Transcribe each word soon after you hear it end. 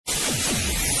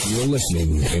You're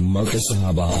listening to Marcus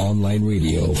Sahaba Online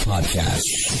Radio Podcast.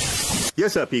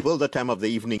 Yes, sir, people, the time of the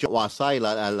evening.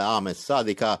 Wasaila al-Am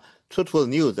Sadika, Truthful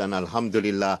News, and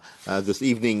Alhamdulillah, this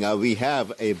evening we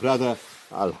have a brother,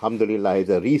 Alhamdulillah, he's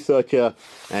a researcher,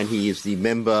 and he is the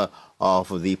member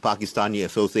of the Pakistani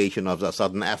Association of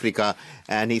Southern Africa,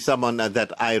 and he's someone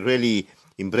that I really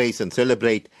embrace and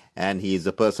celebrate, and he is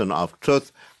a person of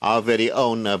truth. Our very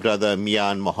own brother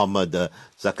Mian, Mohammed,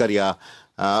 Zakria.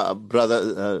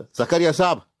 Brother Zakria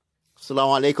Saab,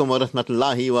 Assalamu alaikum wa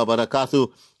rahmatullahi wa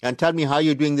barakatuh. And tell me how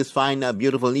you're doing this fine,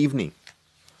 beautiful evening.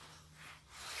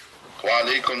 Wa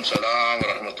alaikum salam wa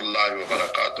rahmatullahi wa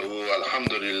barakatuh.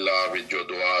 Alhamdulillah, with your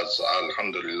du'as.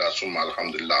 Alhamdulillah, summa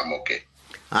alhamdulillah, I'm okay.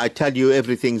 I tell you,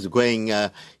 everything's going,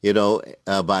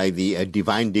 by the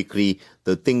divine decree.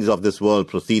 The things of this world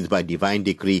proceeds by divine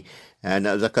decree. And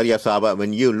Zakria Sahaba,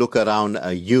 when you look around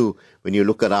when you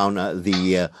look around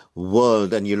the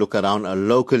world and you look around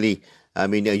locally, I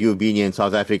mean, you've been here in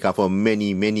South Africa for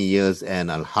many, many years, and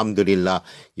Alhamdulillah,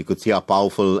 you could see how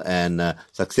powerful and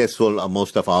successful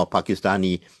most of our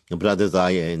Pakistani brothers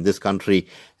are in this country.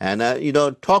 And,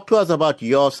 talk to us about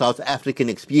your South African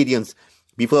experience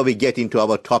before we get into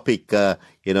our topic, this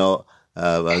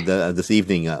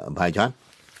evening, Bhaijan.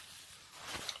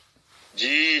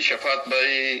 Ji, Shafaat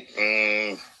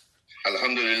bhai,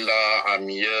 Alhamdulillah, I'm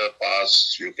here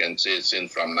past, you can say,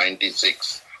 since from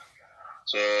 96.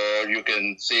 So you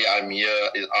can say I'm here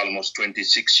is almost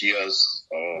 26 years,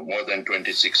 or more than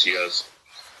 26 years.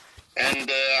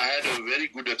 And I had a very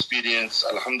good experience,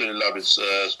 Alhamdulillah,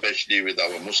 especially with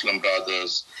our Muslim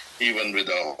brothers, even with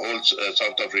the whole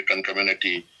South African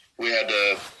community. We had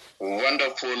a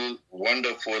wonderful,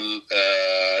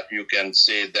 you can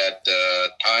say that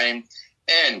time,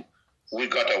 and we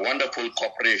got a wonderful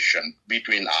cooperation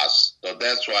between us. So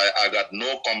that's why I got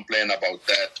no complaint about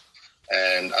that.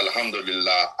 And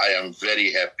Alhamdulillah, I am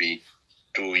very happy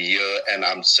to here, and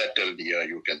I'm settled here,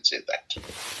 you can say that.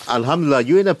 Alhamdulillah,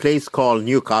 you're in a place called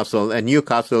Newcastle, and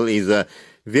Newcastle is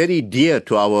very dear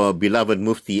to our beloved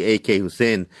Mufti A.K.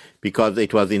 Hussain, because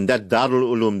it was in that Darul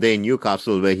Ulum there in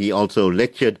Newcastle where he also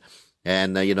lectured,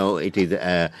 and it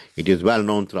is well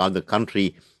known throughout the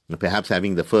country, perhaps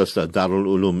having the first Darul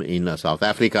Ulum in South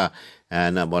Africa,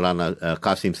 and Maulana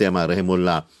Qasim Sema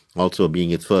Rahimullah also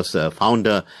being its first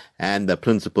founder and the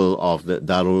principal of the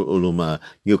Darul Ulum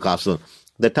Newcastle.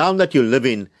 The town that you live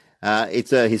in,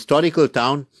 it's a historical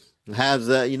town. Has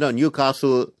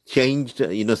Newcastle changed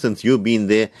since you've been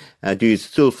there? Do you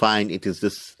still find it is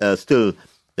still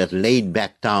that laid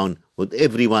back town with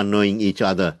everyone knowing each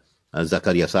other,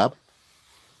 Zakria Saab?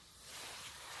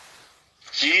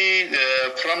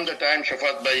 From the time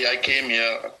Shafaat bhai I came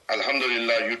here,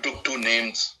 Alhamdulillah, you took two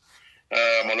names,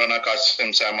 Maulana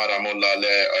Qasim Sama Rahimullah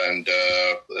and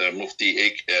Mufti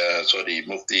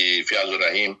Fiyazur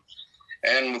Rahim,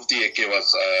 and Mufti AK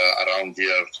was around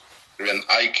here when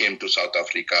I came to South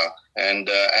Africa, and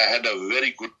I had a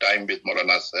very good time with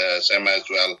Maulana Sama as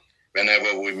well.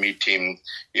 Whenever we meet him,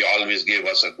 he always gave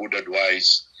us a good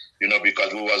advice,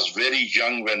 because we was very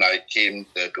young when I came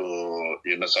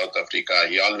to South Africa.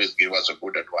 He always gave us a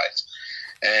good advice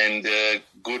and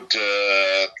good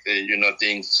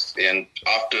things. And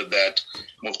after that,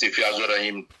 Mufti Fiyazur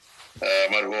Rahim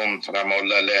Marhum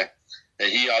Rahimahullah,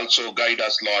 he also guided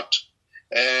us a lot.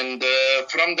 And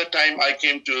from the time I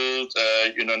came to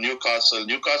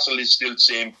Newcastle is still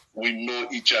same. We know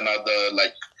each another,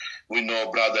 like we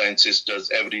know brother and sisters.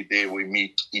 Every day we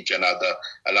meet each other.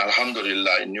 And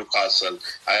Alhamdulillah, in Newcastle,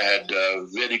 I had a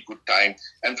very good time.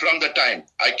 And from the time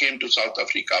I came to South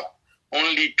Africa,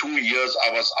 only 2 years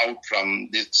I was out from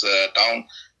this town.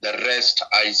 The rest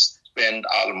I spent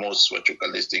almost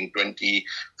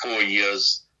 24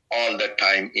 years all the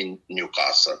time in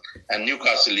Newcastle. And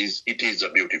Newcastle is a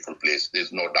beautiful place.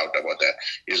 There's no doubt about that.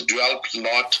 It's developed a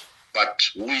lot, but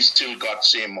we still got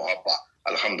same muhabba.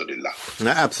 Alhamdulillah.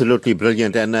 Absolutely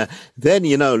brilliant. And then,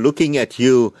 looking at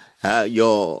you,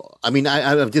 I'm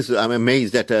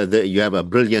amazed that you have a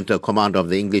brilliant command of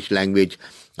the English language.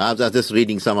 I was just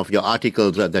reading some of your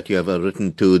articles that you have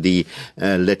written to the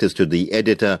letters to the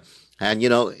editor. And,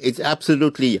 it's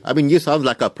absolutely, you sound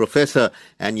like a professor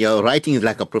and your writing is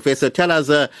like a professor. Tell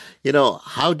us,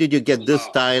 how did you get this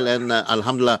style? And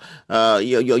Alhamdulillah,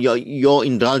 your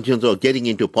indulgence or getting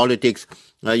into politics,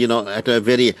 at a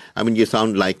very, you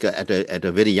sound like at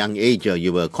a very young age,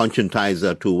 you were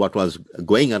conscientized to what was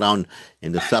going around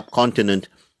in the subcontinent.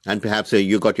 And perhaps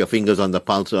you got your fingers on the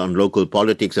pulse on local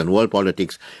politics and world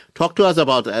politics. Talk to us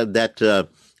about that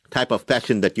type of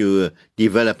passion that you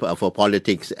develop for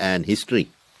politics and history.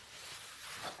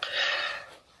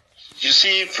 You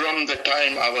see, from the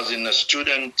time I was in a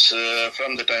student, I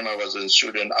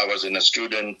was in a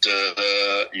student,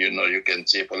 you can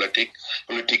say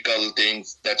political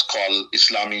things that's called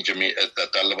Islami Jamiat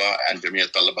Talaba and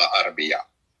Jamiat Talaba Arabiya.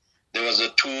 There was a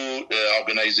two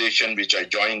organization which I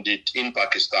joined it in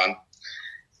Pakistan.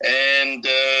 And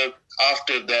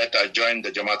after that, I joined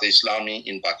the Jamaat Islami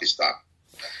in Pakistan.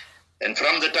 And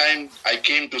from the time I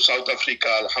came to South Africa,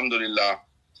 Alhamdulillah,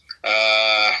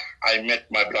 I met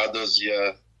my brothers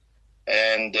here,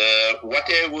 and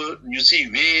whatever you see,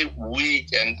 we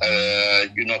can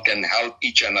can help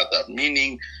each another.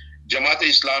 Meaning, Jamaat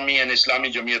Islami and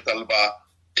Islami Jamiat Talaba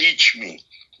teach me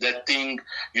that thing,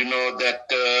 that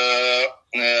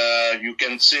you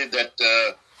can say that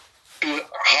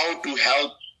how to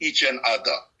help each and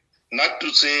other. Not to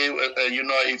say,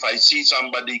 if I see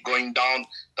somebody going down,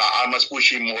 I must push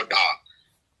him more down.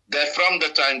 That from the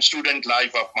time student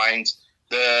life of mine,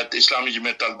 the Islamic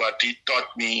Jamiat Talaba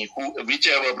taught me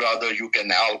whichever brother you can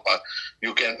help,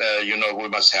 we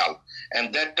must help.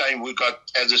 And that time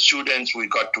as a students, we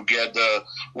got together,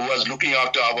 who was looking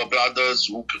after our brothers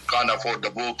who can't afford the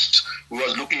books, who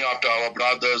was looking after our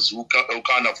brothers who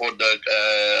can't afford the,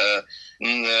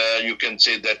 you can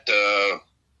say that,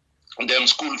 them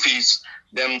school fees,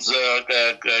 them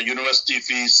university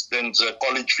fees, them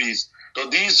college fees. So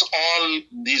these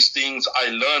things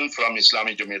I learned from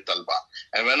Islamic Jamiat Talaba.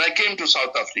 And when I came to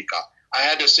South Africa, I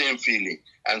had the same feeling.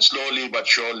 And slowly but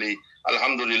surely,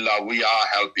 Alhamdulillah, we are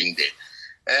helping there.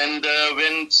 And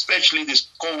when, especially this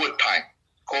COVID time,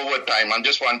 I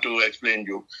just want to explain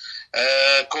you.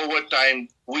 COVID time,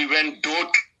 we went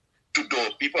door to door.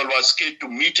 People were scared to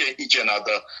meet each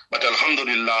another. But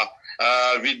Alhamdulillah,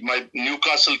 with my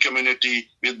Newcastle community,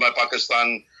 with my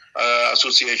Pakistan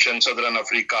Association, Southern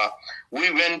Africa, we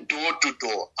went door to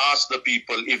door, asked the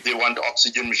people if they want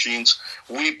oxygen machines.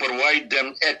 We provide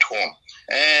them at home.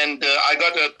 And I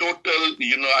got a total,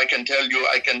 I can tell you,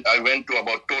 I went to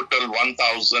about total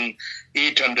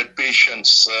 1,800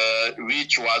 patients,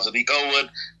 which was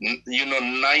recovered.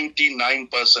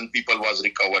 99% people was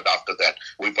recovered after that.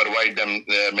 We provide them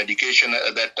medication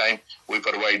at that time. We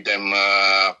provide them,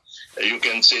 you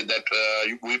can say that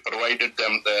we provided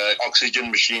them the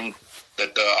oxygen machine.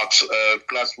 That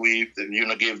plus we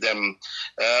gave them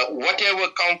whatever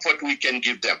comfort we can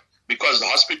give them, because the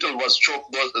hospital was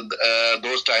choked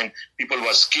those times. People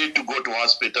were scared to go to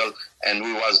hospital, and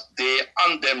we was there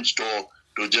on them store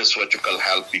to just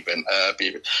help people.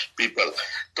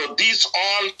 So these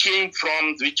all came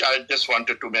from, which I just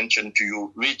wanted to mention to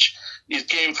you, which it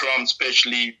came from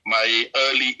especially my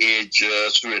early age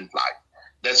student life.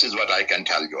 This is what I can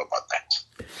tell you about that.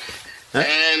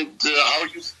 And how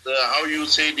you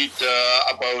said it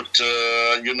about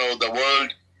the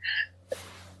world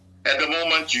at the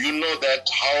moment, that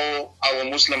how our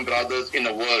Muslim brothers in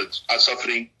the world are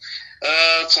suffering.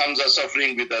 Some are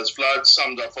suffering with the floods,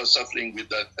 some are suffering with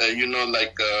the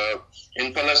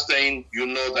in Palestine,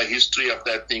 the history of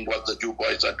that thing, what the Jew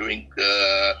boys are doing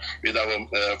with our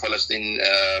Palestinian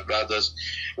brothers.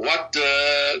 What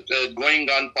going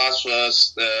on past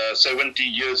 70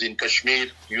 years in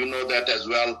Kashmir, that as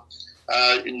well.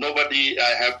 Nobody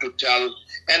I have to tell.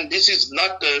 And this is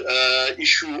not an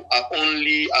issue,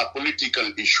 only a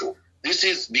political issue. This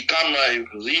has become a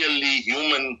really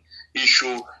human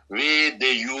issue where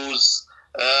they use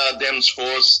them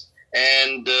force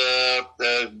and they,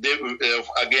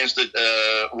 against the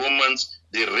women.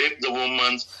 They rape the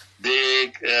women.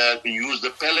 They use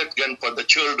the pellet gun for the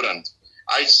children.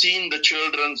 I seen the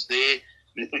children, they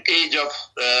age of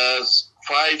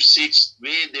 5, 6,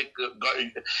 where they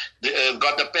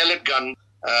got the pellet gun,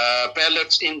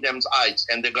 pellets in them's eyes,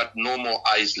 and they got no more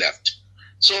eyes left.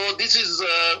 So this is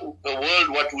the world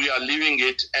what we are living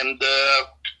it, and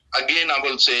again I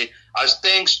will say, as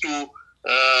thanks to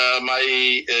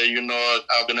my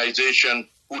organization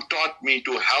who taught me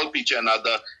to help each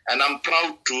other, and I'm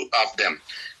proud of them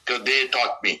because they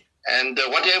taught me. And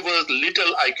whatever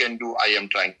little I can do, I am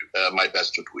trying to, my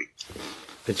best to do it.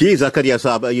 Gee, Zakria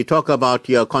Saab, you talk about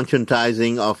your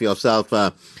conscientizing of yourself,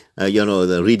 the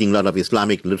reading a lot of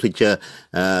Islamic literature,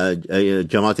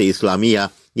 Jamaat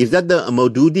Islamiyah. Is that the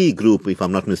Maududi group, if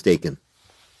I'm not mistaken?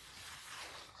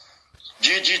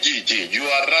 You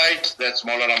are right. That's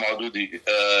Maulana Maududi,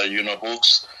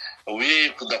 books.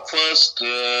 The first,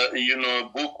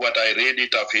 book what I read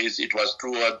it of his, it was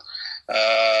toward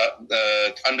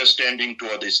understanding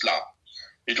toward Islam.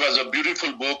 It was a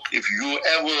beautiful book. If you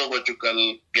ever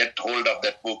get hold of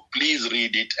that book, please please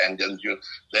read it, and then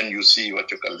you see what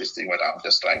you call this thing, what I'm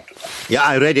just trying to do. Yeah,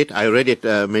 I read it.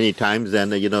 Many times,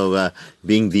 and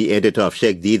being the editor of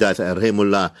Sheikh Didas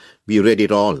Rahimullah, we read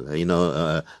it all. We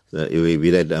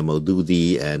read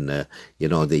Maududi and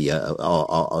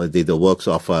the works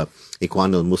of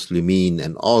Ikhwan al-Muslimin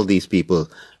and all these people,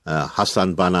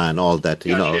 Hassan Banna and all that.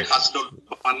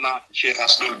 Sheikh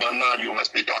Hasnul Banna, you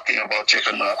must be talking about Sheikh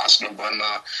Hasnul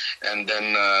Banna, and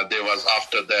then there was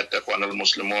after that Ikhwan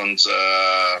al-Muslimuns.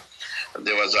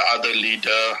 There was another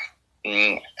leader.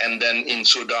 And then in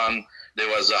Sudan, there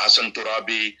was Hassan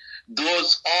Turabi.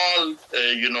 Those all,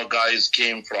 guys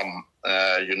came from,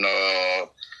 they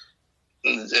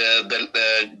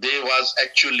was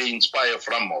actually inspired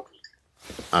from Maulud.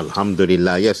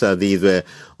 Alhamdulillah. Yes, these were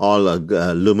all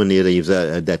luminaries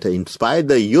that inspired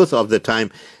the youth of the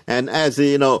time. And as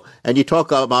and you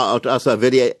talk about us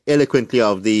very eloquently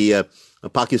of the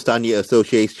Pakistani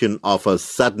Association of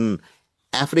Southern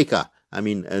Africa. I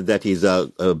mean, that is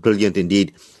brilliant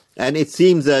indeed. And it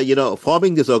seems,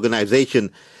 forming this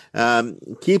organization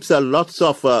keeps lots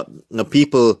of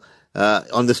people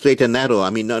on the straight and narrow.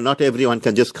 I mean, not everyone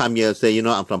can just come here and say,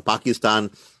 I'm from Pakistan.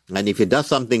 And if it does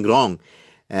something wrong,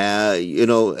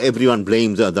 everyone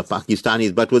blames the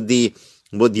Pakistanis. But with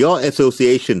your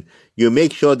association, you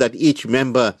make sure that each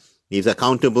member is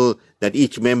accountable, that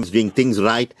each member is doing things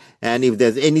right. And if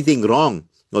there's anything wrong,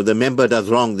 or the member does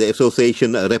wrong, the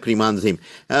association reprimands him.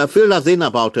 Fill us in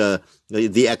about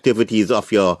the activities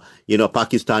of your,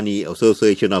 Pakistani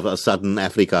Association of Southern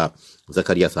Africa,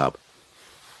 Zakria Saab.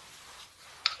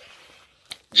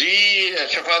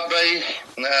 Shafaat bhai,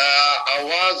 I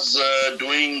was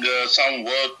doing some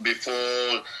work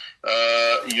before,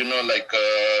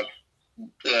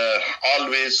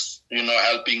 always,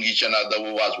 helping each another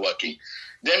who was working.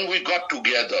 Then we got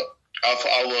together of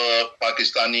our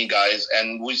Pakistani guys,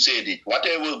 and we said it.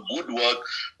 Whatever good work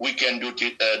we can do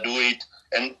it.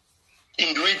 And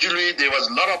individually, there was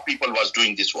a lot of people was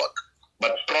doing this work.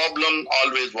 But problem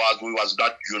always was we was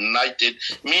not united.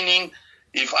 Meaning,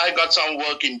 if I got some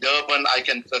work in Durban, I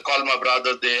can call my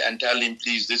brother there and tell him,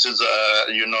 please, this is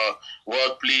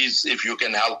work. Please, if you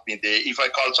can help me there. If I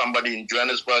call somebody in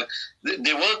Johannesburg,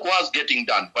 the work was getting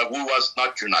done, but we was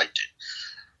not united.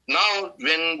 Now,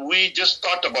 when we just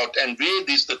thought about and where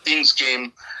the things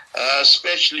came,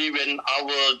 especially when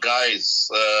our guys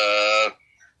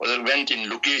went in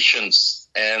locations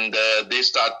and they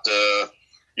start,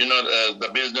 the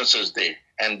businesses there.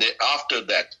 And after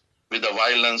that, with the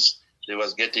violence, they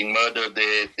was getting murdered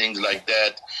there, things like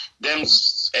that.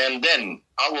 And then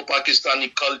our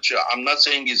Pakistani culture, I'm not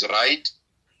saying is right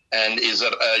and is,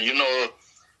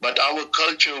 but our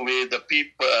culture where the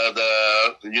people,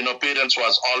 parents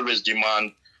was always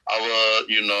demand our,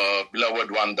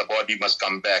 beloved one, the body must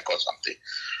come back or something.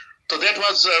 So that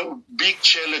was a big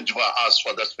challenge for us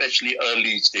for the especially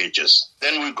early stages.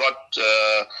 Then we got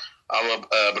our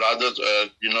brothers,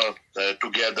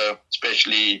 together,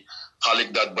 especially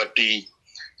Khalid Dadbati.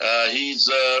 He's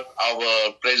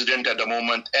our president at the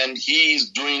moment, and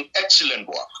he's doing excellent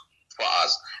work for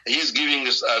us. He's giving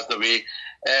us the way.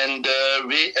 And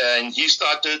he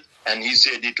started, and he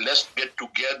said, let's get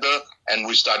together and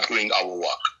we start doing our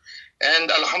work.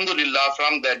 And Alhamdulillah,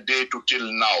 from that day to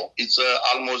till now, it's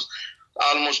almost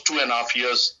 2.5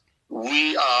 years.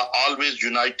 We are always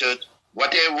united.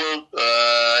 Whatever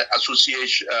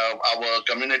association, our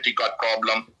community got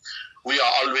problem, we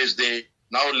are always there.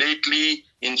 Now lately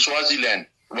in Swaziland,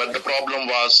 what the problem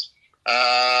was,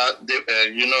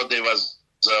 there was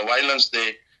violence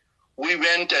there. We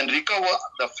went and recover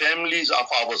the families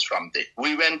of ours from there.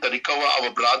 We went to recover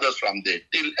our brothers from there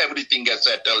till everything gets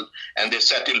settled and they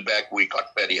settled back. We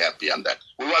got very happy on that.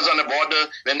 We was on a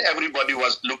border when everybody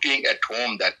was looking at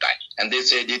home that time. And they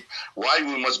said why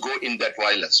we must go in that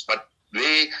violence. But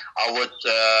our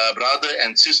brother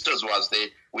and sisters was there,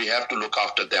 we have to look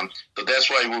after them. So that's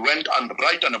why we went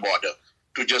right on the border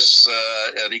to just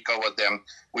recover them.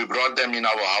 We brought them in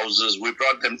our houses. We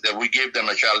gave them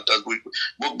a shelter. We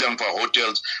booked them for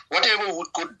hotels. Whatever we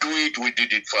could do it, we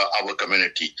did it for our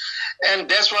community. And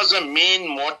that was the main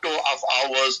motto of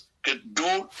ours to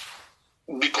do.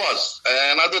 Because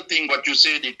another thing, what you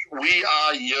said, we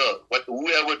are here. But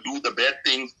whoever do the bad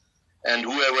things and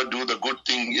whoever do the good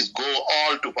thing is go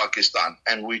all to Pakistan.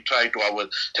 And we try to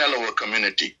tell our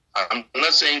community. I'm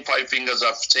not saying 5 fingers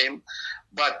are same,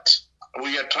 but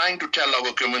we are trying to tell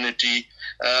our community,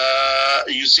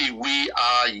 you see, we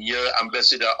are here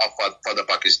ambassador for the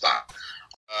Pakistan.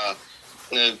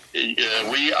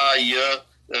 We are here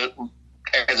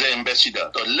as an ambassador.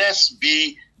 So let's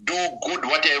do good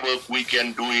whatever we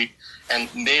can do it and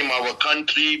name our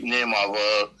country, name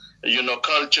our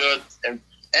culture.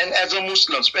 And as a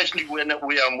Muslim, especially when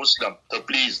we are Muslim, so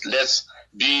please, let's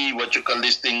be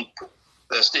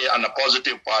stay on a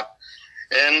positive path.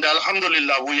 And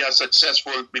Alhamdulillah, we are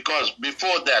successful, because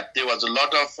before that, there was a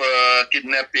lot of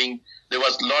kidnapping, there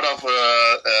was a lot of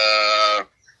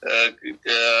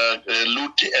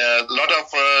loot, a lot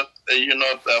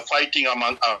of fighting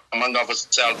among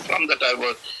ourselves. From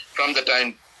the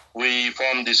time we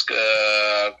formed this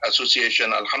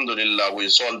association, Alhamdulillah, we're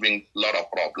solving a lot of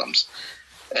problems.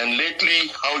 And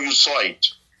lately, how you saw it,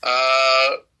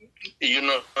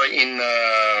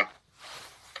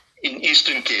 in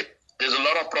Eastern Cape, there's a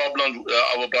lot of problems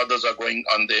our brothers are going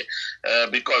on there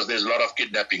because there's a lot of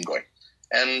kidnapping going.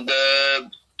 And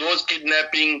those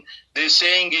kidnapping, they're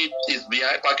saying it is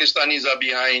behind, Pakistanis are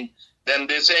behind, then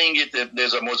they're saying it,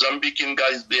 there's a Mozambican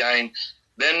guys behind.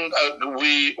 Then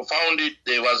we found it,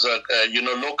 there was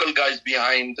local guys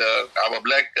behind, our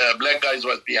black guys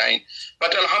was behind.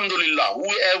 But Alhamdulillah,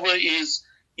 whoever is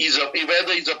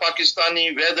whether it's a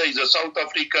Pakistani, whether it's a South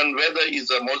African, whether it's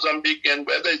a Mozambican,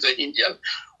 whether it's an Indian,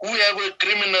 whoever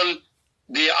criminal,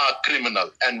 they are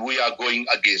criminal, and we are going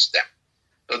against them.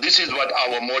 So this is what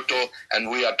our motto,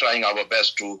 and we are trying our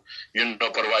best to,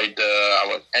 provide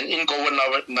and in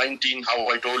COVID-19, how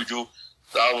I told you,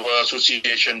 our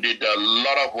association did a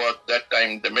lot of work that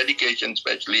time, the medication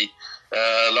especially,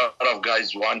 a lot of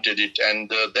guys wanted it. And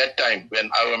that time when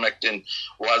ivermectin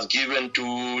was given to,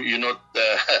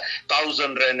 the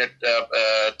 1,000 rand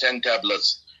 10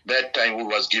 tablets, that time we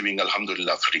was giving,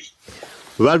 Alhamdulillah, free.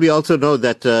 Well, we also know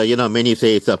that, many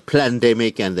say it's a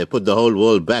pandemic and they put the whole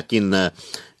world back in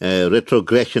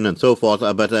retrogression and so forth.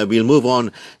 But we'll move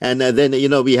on. And then,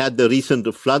 we had the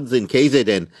recent floods in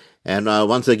KZN. And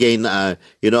once again, the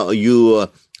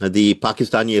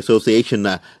Pakistani Association,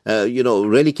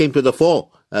 really came to the fore,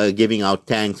 giving out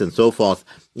tanks and so forth.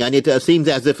 And it seems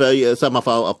as if some of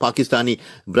our Pakistani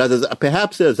brothers,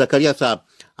 perhaps Zakria Saab,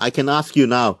 I can ask you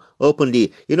now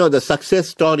openly, the success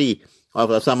story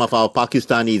of some of our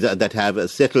Pakistanis that have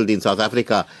settled in South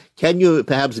Africa. Can you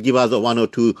perhaps give us one or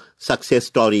two success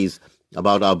stories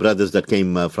about our brothers that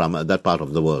came from that part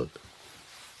of the world?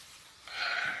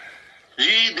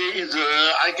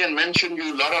 I can mention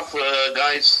you a lot of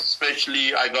guys,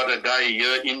 especially I got a guy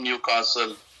here in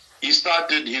Newcastle. He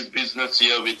started his business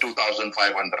here with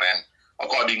 2,500 rand,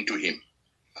 according to him.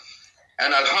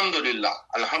 And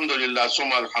Alhamdulillah,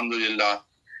 Summa Alhamdulillah,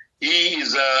 he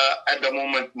is at the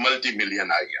moment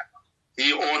multi-millionaire here.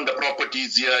 He owned the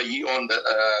properties here, he owned the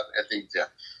things here.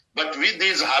 But with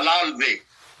this halal way,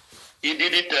 he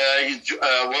did it, his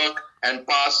work, and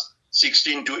passed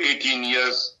 16 to 18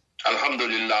 years.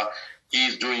 Alhamdulillah, he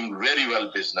is doing very well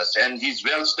business, and he's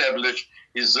well established.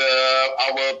 He's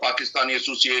our Pakistani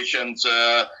Association's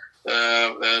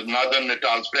Northern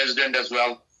Natal's president as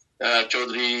well,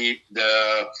 Chaudhry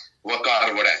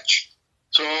Wakar Warach.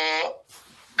 So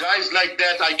guys like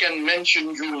that, I can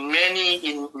mention you in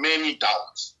many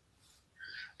towns,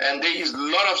 and there is a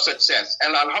lot of success.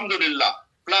 And Alhamdulillah,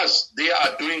 plus they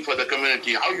are doing for the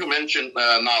community. How you mentioned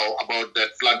now about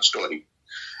that flood story.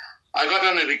 I got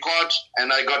on a record,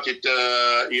 and I got it,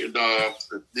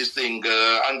 this thing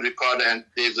on record, and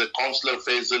there's a counselor,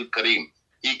 Faisal Kareem.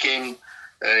 He came,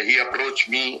 he approached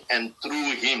me, and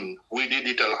through him, we did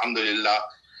it, Alhamdulillah.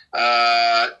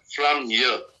 From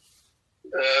here,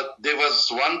 there was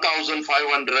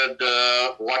 1,500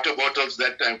 water bottles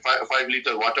that time,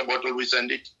 5-liter water bottle we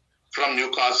sent it from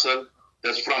Newcastle.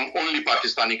 That's from only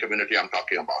Pakistani community I'm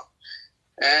talking about.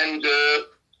 And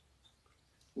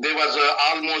there was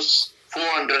almost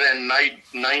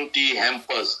 490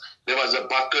 hampers. There was a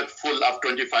bucket full of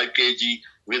 25 kg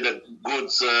with the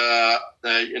goods,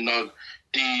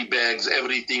 tea bags,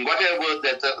 everything, whatever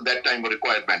that time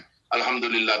requirement.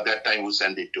 Alhamdulillah, that time we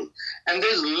send it to. And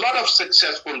there's a lot of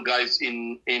successful guys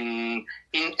in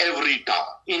every town,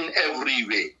 in every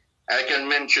way. I can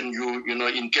mention you,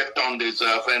 in Cape Town, there's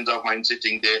friends of mine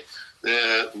sitting there.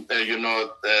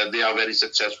 They are very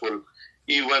successful.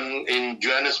 Even in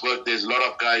Johannesburg, there's a lot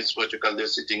of guys, they're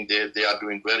sitting there. They are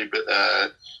doing very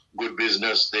good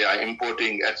business. They are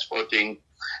importing, exporting.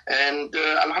 And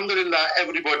Alhamdulillah,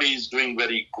 everybody is doing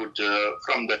very good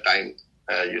from the time,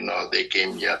 they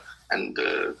came here. And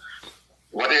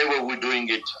whatever we're doing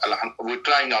it, we're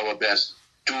trying our best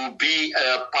to be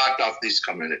a part of this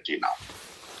community now.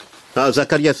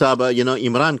 Zakria Saab,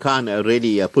 Imran Khan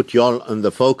really put you all on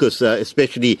the focus,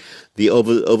 especially the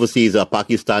overseas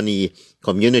Pakistani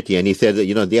community. And he said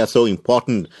that, they are so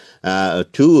important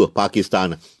to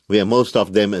Pakistan, where most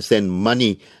of them send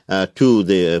money to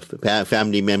the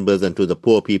family members and to the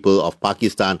poor people of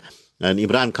Pakistan. And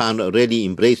Imran Khan really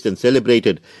embraced and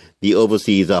celebrated the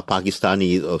Overseas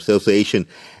Pakistani Association.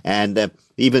 And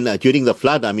even during the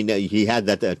flood, I mean, he had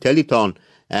that telethon,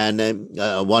 and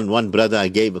one brother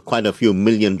gave quite a few $1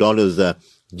 million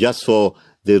just for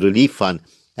the relief fund.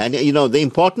 And, the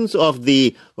importance of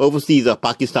the Overseas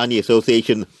Pakistani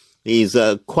Association is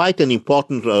quite an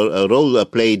important role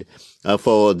played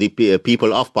for the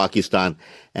people of Pakistan.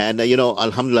 And,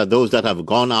 alhamdulillah, those that have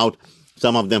gone out,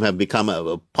 some of them have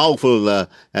become powerful,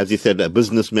 as you said,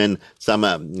 businessmen, some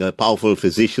powerful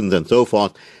physicians and so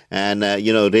forth. And,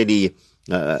 really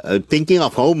thinking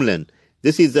of homeland.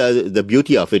 This is the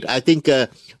beauty of it. I think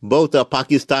both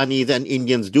Pakistanis and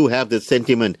Indians do have this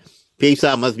sentiment.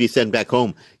 Paisa must be sent back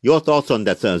home. Your thoughts on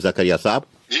that, Zakria Saab?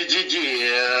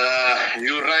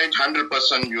 You're right,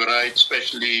 100% you're right,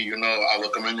 especially, our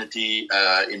community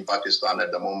in Pakistan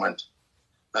at the moment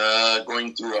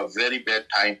going through a very bad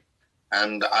time.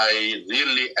 And I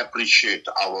really appreciate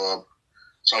our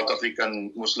South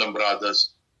African Muslim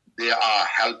brothers. They are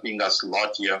helping us a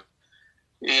lot here.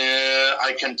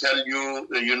 I can tell you,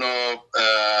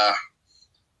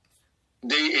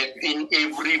 they in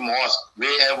every mosque,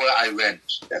 wherever I went,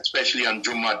 especially on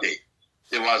Jummah Day,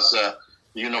 there was,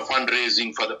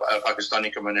 fundraising for the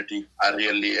Pakistani community. I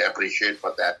really appreciate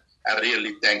for that. I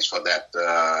really thanks for that.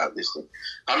 This thing.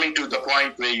 Coming to the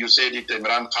point where you said it,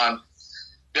 Imran Khan.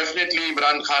 Definitely,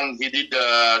 Imran Khan, he did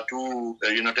two,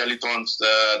 telethons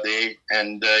there,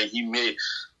 and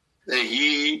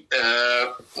he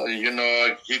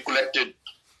collected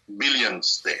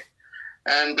billions there.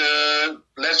 And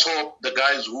let's hope the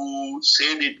guys who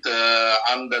said it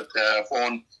on the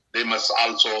phone, they must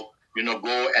also,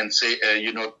 go and say,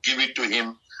 give it to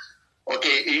him.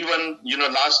 Okay, even,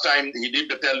 last time he did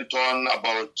the telethon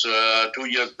about 2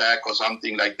 years back or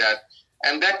something like that.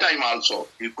 And that time also,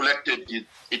 he collected,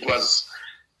 it was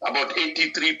about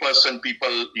 83%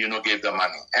 people, gave the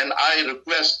money. And I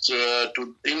request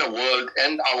in the world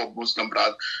and our Muslim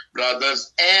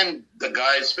brothers and the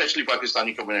guys, especially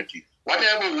Pakistani community,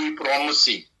 whatever we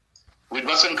promising, we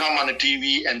mustn't come on a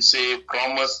TV and say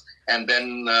promise, and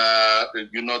then,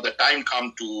 the time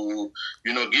come to,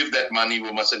 give that money,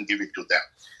 we mustn't give it to them.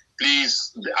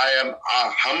 Please, I am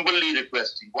humbly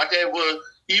requesting, whatever,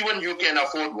 even you can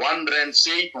afford 1 rand,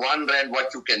 say 1 rand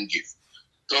what you can give.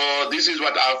 So this is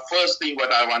what our first thing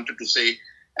what I wanted to say.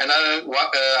 And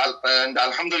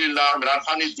Alhamdulillah, Imran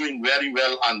Khan is doing very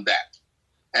well on that.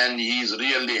 And he's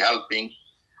really helping.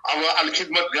 Our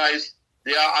Al-Khidmat guys,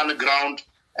 they are on the ground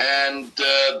and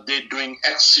they're doing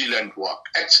excellent work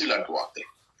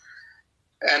there.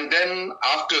 And then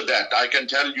after that, I can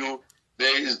tell you,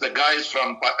 there is the guys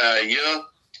from here.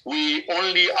 We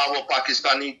only our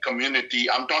Pakistani community,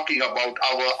 I'm talking about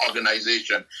our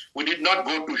organization. We did not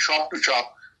go to shop,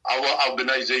 our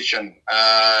organization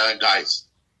guys.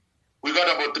 We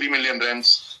got about 3 million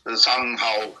rands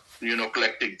somehow,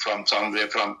 collecting from somewhere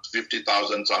from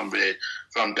 50,000, somewhere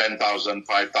from 10,000,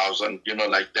 5,000,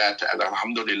 like that. And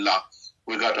alhamdulillah,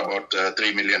 we got about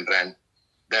 3 million rand.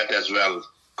 That as well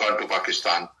gone to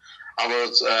Pakistan.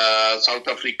 Our South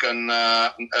African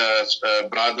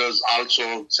brothers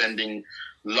also sending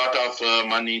a lot of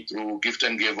money through gift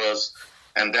and givers,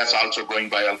 and that's also going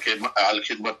by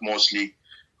Al-Khidmat mostly.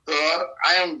 So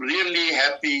I am really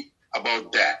happy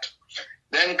about that.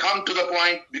 Then come to the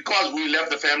point, because we left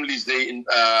the families there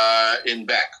in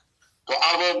back. So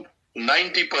our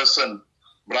 90%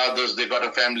 brothers, they got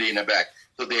a family in a back,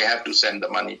 so they have to send the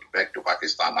money back to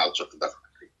Pakistan also to the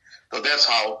family. So that's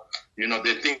how,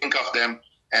 they think of them,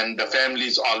 and the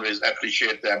families always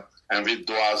appreciate them. And with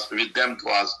them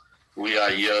duas, we are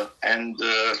here, and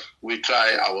we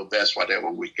try our best, whatever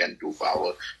we can do for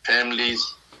our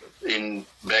families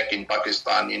back in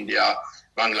Pakistan, India,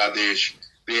 Bangladesh,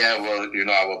 wherever,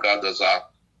 our brothers are.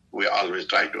 We always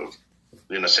try to,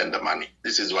 send the money.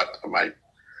 This is what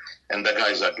and the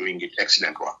guys are doing it,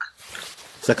 excellent work.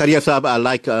 Zakria Saab, I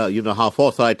like, how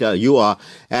forthright you are.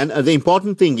 And the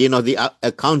important thing, the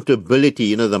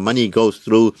accountability, the money goes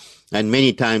through. And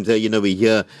many times, we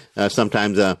hear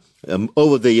sometimes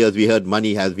over the years, we heard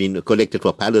money has been collected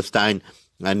for Palestine.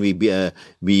 And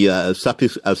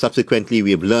subsequently,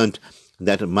 we have learned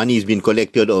that money has been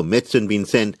collected or medicine been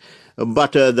sent.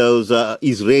 But those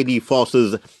Israeli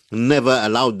forces never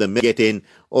allowed them to get in,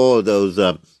 or those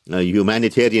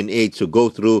humanitarian aid to go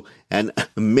through, and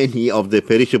many of the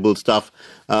perishable stuff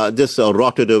just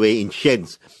rotted away in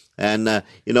sheds. And,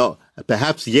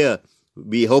 perhaps here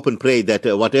we hope and pray that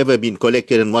whatever been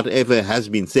collected and whatever has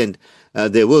been sent,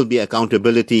 there will be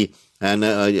accountability, and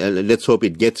let's hope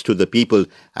it gets to the people.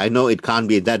 I know it can't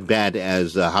be that bad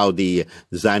as how the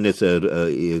Zionist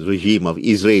regime of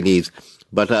Israelis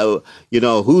But,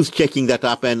 who's checking that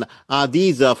up? And are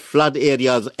these flood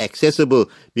areas accessible?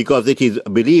 Because it is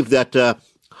believed that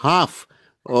half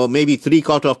or maybe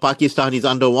three-quarters of Pakistan is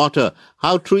underwater.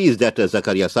 How true is that,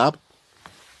 Zakria Saab?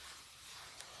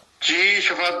 Gee,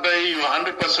 Shafaat bhai, you're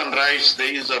 100% right.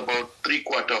 There is about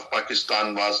three-quarters of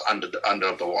Pakistan was under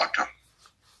the water.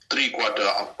 Three-quarters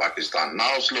of Pakistan.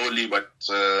 Now slowly, but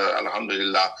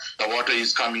alhamdulillah, the water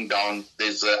is coming down.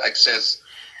 There's access.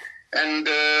 And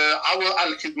our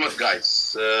Al-Khidmat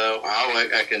guys, how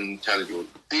I can tell you,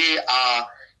 they are,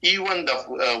 even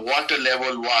the water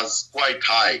level was quite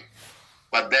high,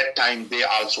 but that time they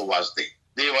also was there.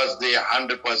 They was there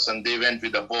 100%. They went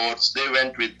with the boats. They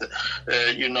went with,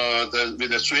 with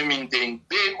the swimming thing.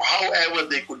 However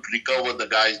they could recover the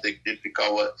guys, they did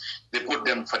recover. They put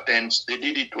them for tents. They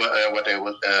did it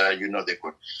whatever they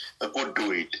could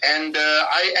do it. And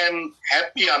I am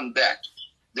happy on that.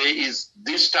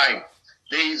 This time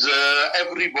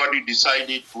everybody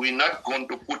decided we're not going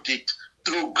to put it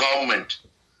through government.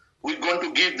 We're going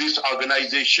to give this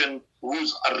organization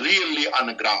who's really on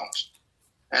the ground.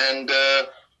 And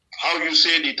how you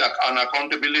said it, on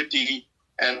accountability,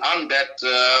 and on that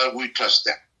we trust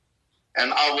them.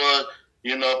 And our,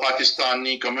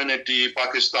 Pakistani community, in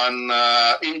Pakistan,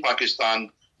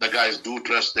 the guys do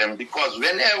trust them, because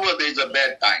whenever there's a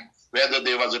bad time, whether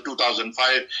there was a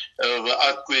 2005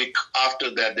 earthquake, after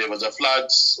that there was a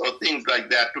floods or things like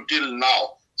that, to till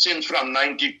now, since from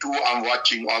 92, I'm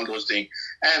watching all those things.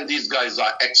 And these guys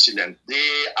are excellent.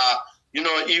 They are,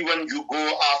 even you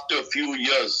go after a few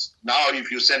years, now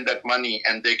if you send that money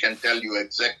and they can tell you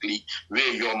exactly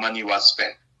where your money was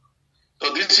spent.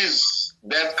 So this is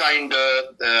that kind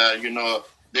of,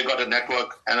 they got a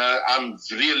network, and I'm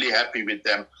really happy with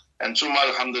them. And Summa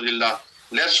alhamdulillah,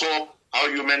 let's hope, how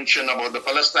you mentioned about the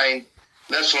Palestine,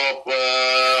 let's hope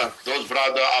those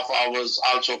brothers of ours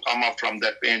also come up from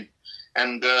that pain.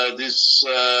 And these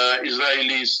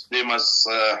Israelis, they must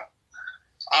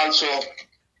also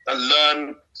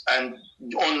learn and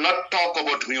not talk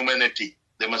about humanity.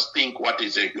 They must think what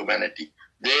is a humanity.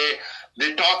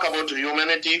 They talk about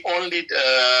humanity only,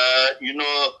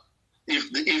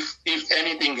 if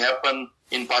anything happened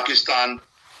in Pakistan,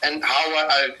 and how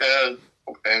I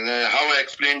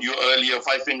explained you earlier,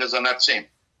 five fingers are not same.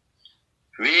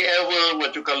 Wherever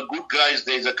what you call good guys,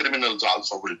 there's a criminals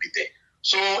also will be there.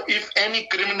 So if any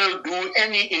criminal do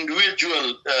any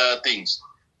individual things,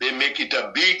 they make it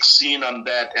a big scene on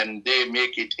that, and they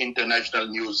make it international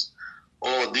news.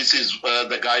 Oh, this is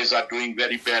the guys are doing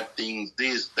very bad things,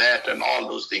 this, that, and all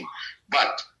those things.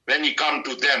 But when you come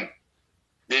to them,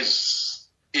 there's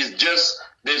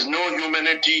no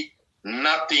humanity,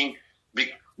 nothing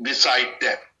beside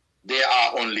them. They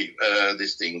are only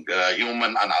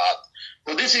human on earth.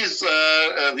 So this is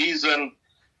a reason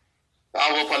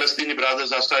our Palestinian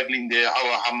brothers are struggling there,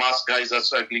 our Hamas guys are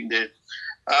struggling there.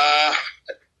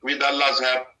 With Allah's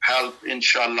help,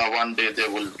 inshallah, one day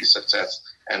there will be success.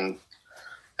 And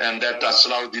that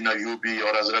Salahuddin Ayyubi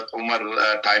or Hazrat Umar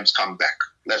times come back.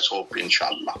 Let's hope,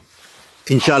 inshallah.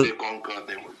 Inshallah. They conquer,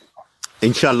 they will.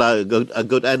 Inshallah,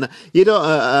 good. And,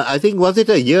 I think, was it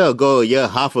a year and a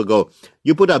half ago,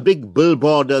 you put a big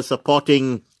billboard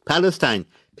supporting Palestine.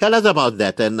 Tell us about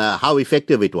that and how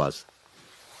effective it was.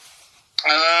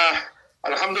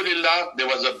 Alhamdulillah, there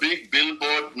was a big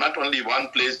billboard, not only one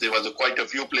place, there was quite a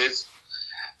few places.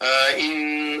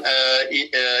 In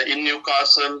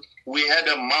Newcastle, we had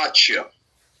a march here.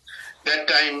 That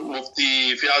time,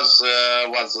 Mufti Fiaz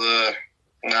was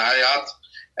Hayat,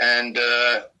 and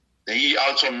he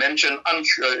also mentioned on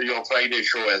your Friday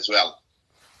show as well.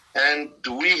 And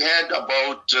we had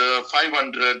about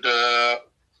 500,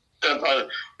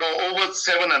 over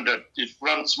 700,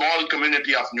 from small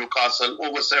community of Newcastle,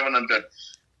 over 700,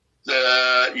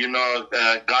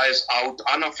 guys out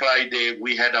on a Friday.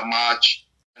 We had a march,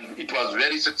 and it was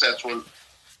very successful.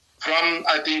 From,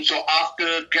 I think, so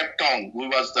after Cape Town, we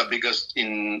was the biggest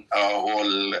in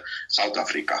whole South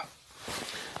Africa.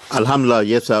 Alhamdulillah,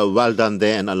 yes, well done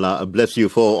there, and Allah bless you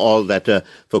for all that,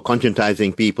 for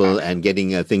conscientizing people and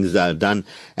getting things done.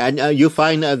 And you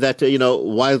find that,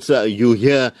 whilst you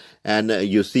hear and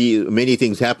you see many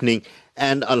things happening,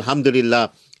 and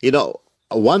Alhamdulillah,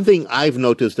 one thing I've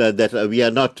noticed that we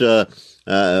are not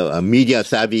media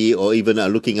savvy or even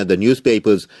looking at the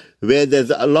newspapers, where there's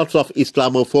lots of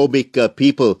Islamophobic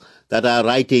people that are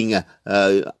writing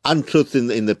untruths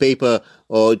in the paper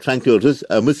or trying to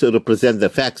misrepresent the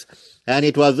facts. And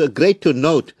it was great to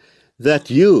note that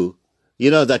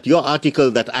that your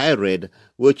article that I read,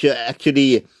 which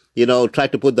actually try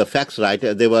to put the facts right.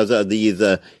 There was these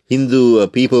Hindu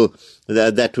people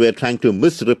that were trying to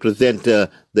misrepresent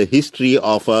the history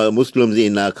of Muslims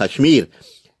in Kashmir.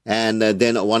 And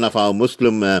then one of our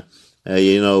Muslim, was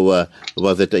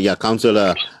it,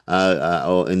 councillor,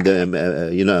 or in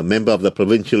the, member of the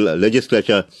provincial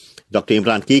legislature, Dr.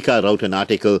 Imran Kika, wrote an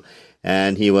article,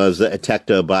 and he was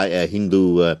attacked by a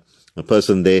Hindu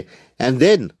person there. And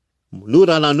then Noor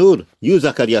ala Noor, you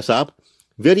Zakria Saab,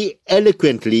 very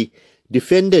eloquently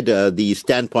defended the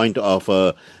standpoint of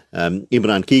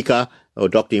Imran Kika, or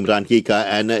Dr. Imran Kika,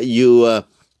 and you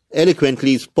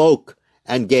eloquently spoke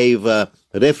and gave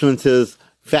references,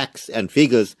 facts and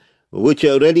figures, which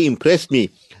really impressed me.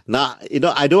 Now,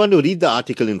 I don't want to read the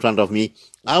article in front of me.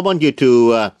 I want you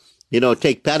to,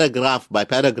 take paragraph by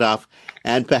paragraph,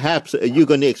 and perhaps you're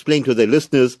going to explain to the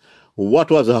listeners what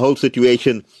was the whole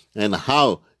situation and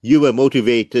how you were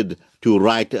motivated to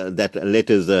write that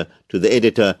letters to the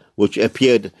editor, which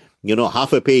appeared,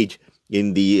 half a page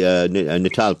in the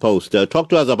Natal Post. Talk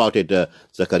to us about it,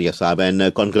 Zakria Saab,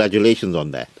 and congratulations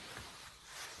on that.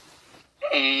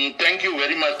 Thank you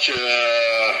very much,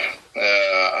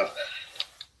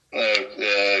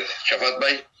 Shafaat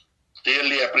bhai.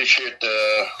 Really appreciate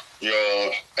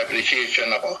your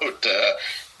appreciation about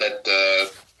that.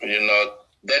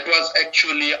 That was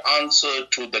actually answer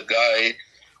to the guy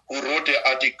who wrote an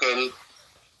article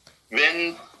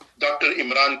when Dr.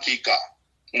 Imran Kika,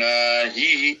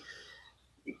 he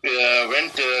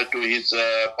went to his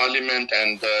parliament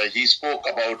and he spoke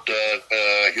about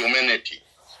humanity,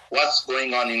 what's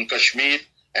going on in Kashmir,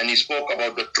 and he spoke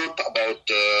about the truth about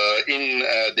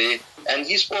and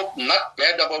he spoke not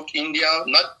bad about India,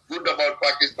 not good about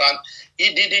Pakistan.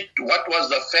 He did it, what was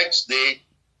the facts there,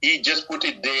 he just put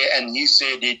it there and he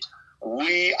said it.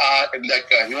 We are like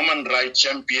human rights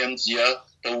champions here,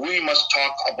 so we must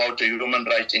talk about the human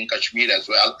rights in Kashmir as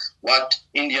well, what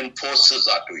Indian forces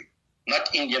are doing.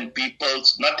 Not Indian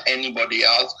peoples, not anybody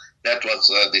else. That was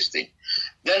this thing.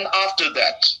 Then after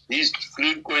that, they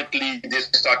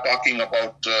start talking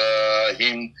about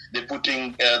him. They're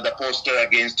putting the poster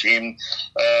against him.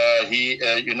 He's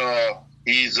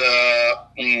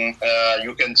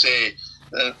you can say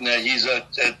he's a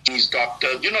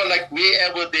doctor. Like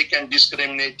wherever they can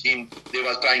discriminate him, they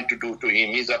were trying to do to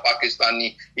him. He's a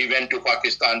Pakistani. He went to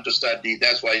Pakistan to study.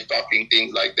 That's why he's talking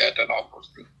things like that and all those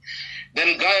things.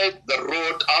 Then the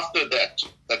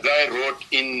guy wrote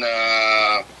in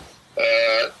a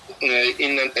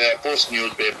post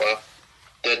newspaper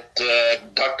that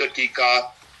Dr.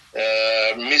 Kika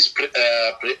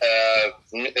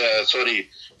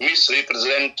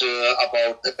misrepresent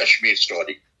about the Kashmir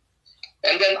story.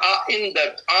 And then in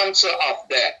the answer of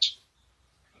that,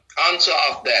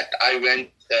 I went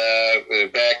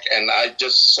back and I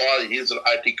just saw his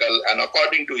article, and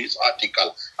according to his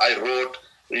article, I wrote,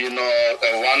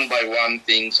 one by one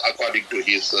things according to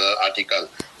his article.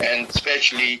 And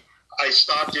especially, I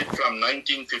started from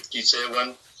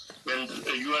 1957 when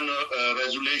the UN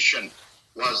resolution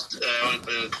was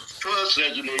the first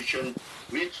resolution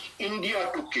which India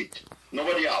took it,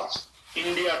 nobody else.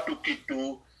 India took it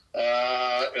to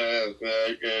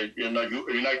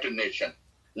United Nations.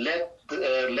 Let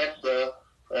the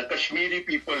Kashmiri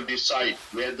people decide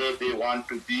whether they want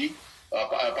to be a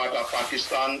part of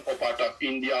Pakistan or part of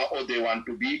India, or they want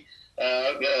to be,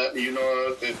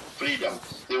 freedom.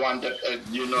 They want a,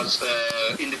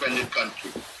 independent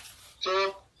country.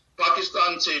 So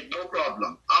Pakistan said no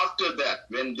problem. After that,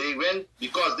 when they went,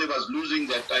 because they was losing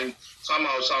that time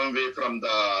somehow, some way from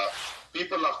the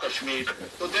people of Kashmir.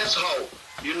 So that's how,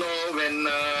 when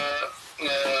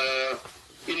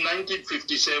in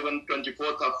 1957,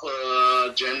 24th of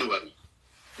January,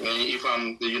 if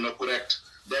I'm correct,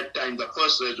 that time the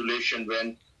first resolution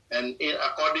went, and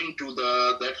according to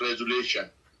that resolution,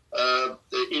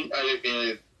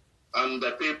 on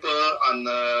the paper,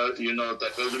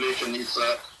 that resolution is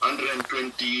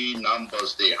 120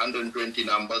 numbers there, 120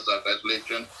 numbers of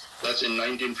resolution. That's in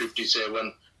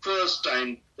 1957. First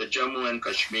time the Jammu and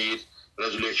Kashmir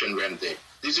resolution went there.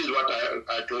 This is what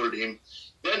I told him.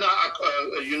 Then,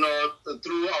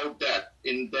 throughout that,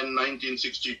 in then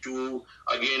 1962,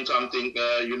 again something,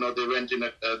 they went in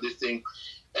this thing.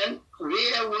 And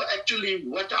actually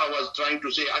what I was trying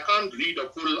to say, I can't read a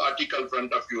full article in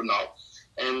front of you now.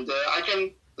 And I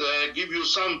can give you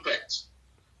some facts.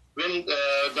 When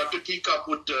Dr. Kika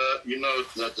put,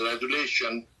 that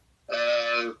resolution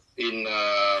in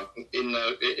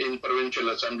provincial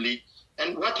assembly,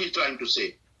 and what he's trying to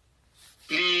say,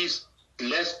 please,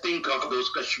 let's think of those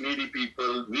Kashmiri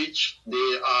people which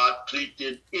they are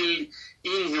treated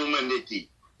inhumanity.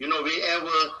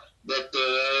 Wherever that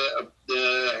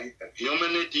the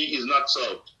humanity is not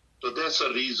served. So that's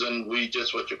the reason we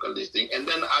just this thing. And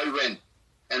then I went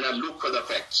and I looked for the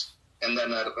facts. And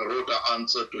then I wrote an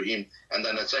answer to him. And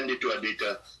then I sent it to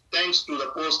editor. Thanks to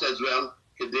the Post as well,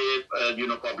 they,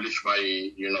 published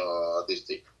my, this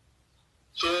thing.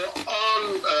 So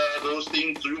all those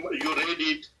things, you read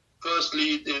it.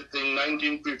 Firstly, the thing,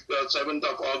 7th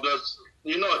of August,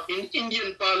 in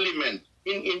Indian Parliament,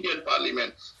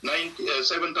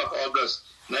 7th of August,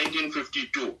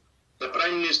 1952, the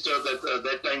Prime Minister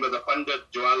that time was the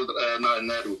Pandit Jawaharlal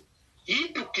Nehru. He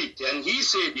took it and he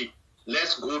said it,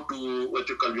 let's go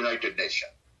to United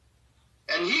Nations.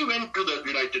 And he went to the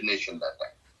United Nations that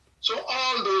time. So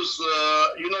all those,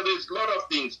 there's a lot of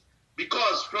things.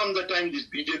 Because from the time this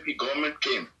BJP government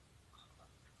came,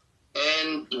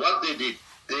 and what they did,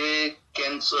 they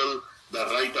cancelled the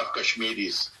right of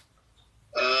Kashmiris.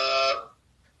 The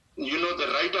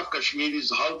right of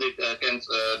Kashmiris, how they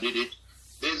did it.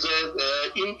 There's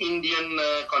in Indian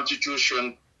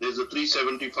constitution, there's a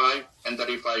 375 and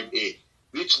 35A,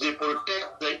 which they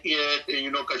protect the,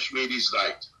 Kashmiris'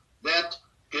 right. That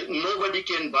nobody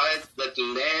can buy that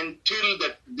land till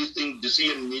this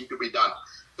decision need to be done.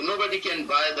 Nobody can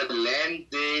buy the land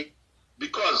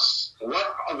because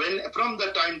from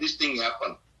the time this thing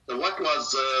happened, what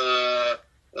was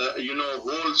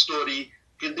whole story?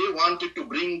 They wanted to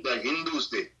bring the Hindus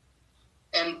there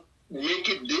and make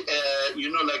it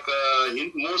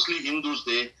mostly Hindus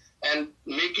there and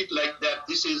make it like that.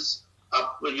 This is a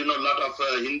lot of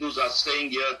Hindus are staying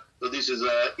here, so this is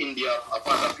India, a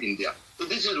part of India. So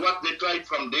this is what they tried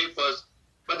from day first,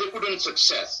 but they couldn't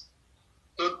success.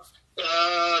 So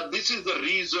this is the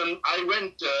reason I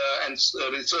went and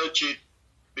researched it,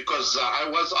 because I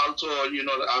was also, a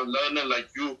learner like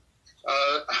you.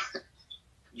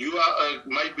 You are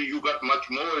you got much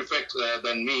more effect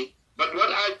than me. But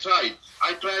what I tried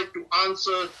to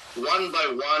answer one by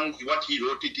one what he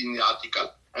wrote it in the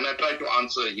article, and I tried to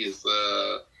answer his,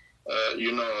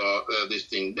 this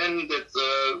thing. Then that,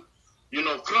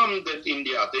 from that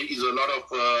India, there is a lot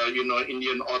of,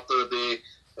 Indian author there.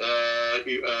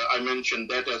 I mentioned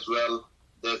that as well.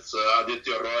 That's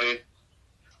Aditya Roy.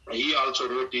 He also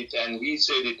wrote it, and he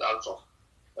said it also.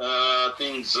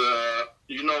 Things,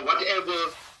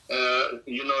 whatever,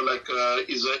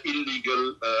 is an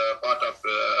illegal part of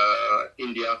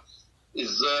India.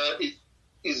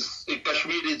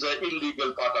 Kashmir is an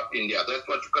illegal part of India. That's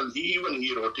what he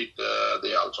wrote it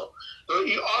there also. So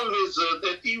he always,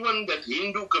 that even that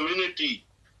Hindu community,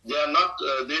 they are not,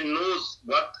 they knows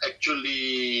what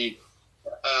actually,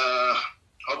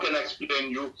 how can I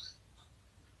explain you?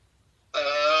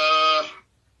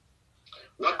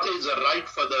 What is the right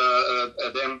for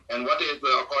them, and what is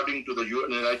according to the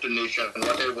United Nations, and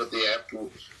whatever they have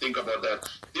to think about that.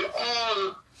 They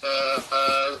all,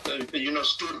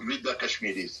 stood with the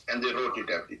Kashmiris, and they wrote it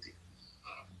everything.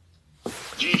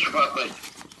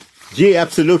 Shafaat. Gee,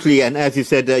 absolutely. And as you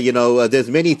said, there's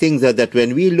many things that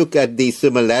when we look at the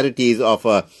similarities of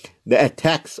the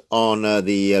attacks on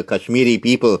the Kashmiri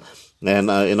people and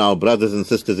our brothers and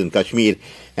sisters in Kashmir,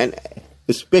 and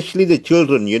especially the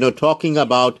children, talking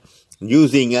about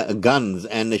using guns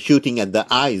and shooting at the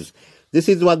eyes. This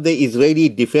is what the Israeli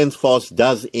Defense Force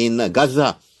does in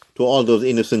Gaza to all those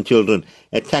innocent children,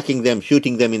 attacking them,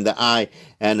 shooting them in the eye,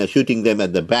 and shooting them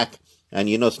at the back, and,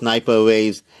 sniper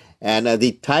waves. And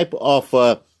the type of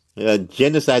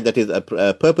genocide that is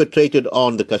perpetrated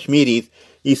on the Kashmiris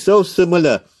is so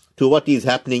similar to what is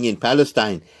happening in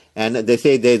Palestine. And they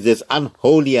say there's this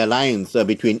unholy alliance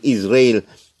between Israel,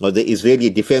 or the Israeli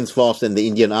Defense Force, and the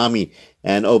Indian Army,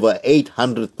 and over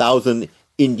 800,000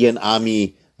 Indian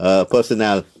Army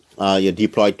personnel are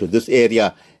deployed to this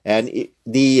area. And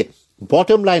the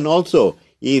bottom line also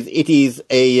is it is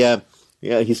a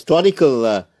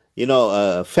historical,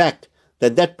 fact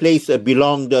that place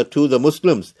belonged to the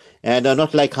Muslims, and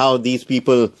not like how these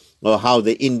people, or how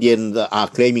the Indians are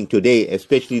claiming today,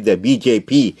 especially the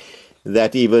BJP,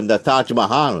 that even the Taj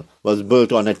Mahal was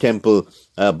built on a temple,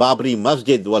 Babri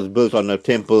Masjid was built on a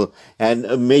temple,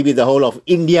 and maybe the whole of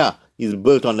India is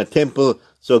built on a temple.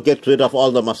 So get rid of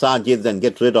all the masajids and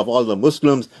get rid of all the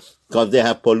Muslims, because they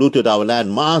have polluted our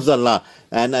land, ma'azallah.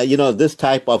 And, this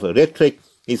type of rhetoric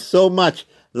is so much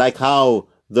like how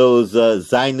those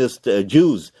Zionist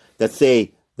Jews that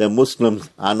say the Muslims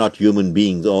are not human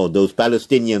beings, or those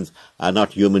Palestinians are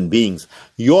not human beings.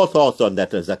 Your thoughts on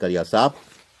that, Zakria Saab?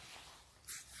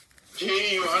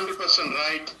 Hey, you're 100%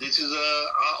 right. This is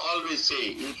I always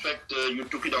say, in fact, you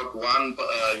took it out one,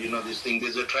 this thing,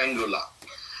 there's a triangular.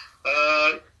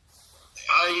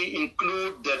 I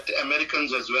include that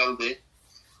Americans as well,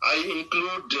 I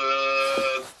include,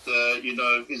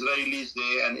 Israelis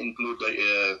there and include,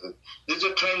 there's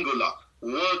a triangular,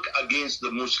 work against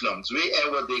the Muslims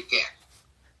wherever they can.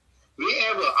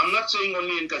 Wherever, I'm not saying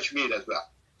only in Kashmir as well.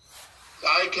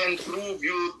 I can prove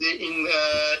you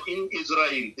in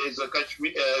Israel,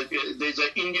 there's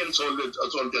an Indian soldiers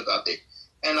are there.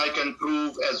 And I can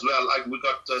prove as well, we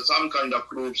got some kind of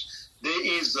proofs. There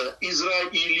is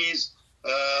Israelis,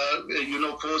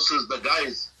 forces, the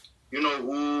guys,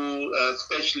 who,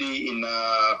 especially in,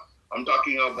 I'm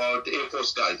talking about Air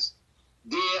Force guys,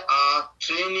 they are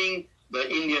training the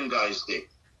Indian guys there.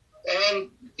 And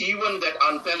even that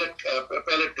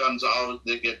pellet guns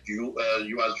they get you are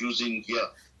using here,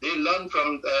 they learn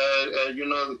from,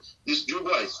 these Jew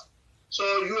boys. So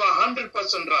you are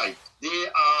 100% right. They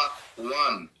are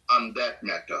one on that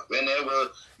matter.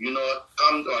 Whenever,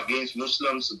 come against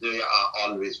Muslims, they are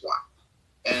always one.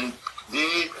 And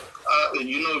they,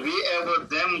 wherever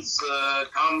them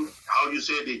come, how you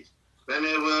said it,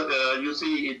 whenever you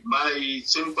see it, my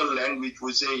simple language,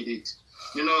 we say it,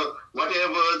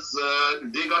 whatever's,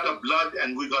 they got a blood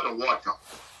and we got a water.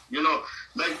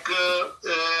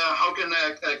 How can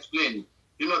I explain?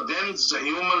 Them's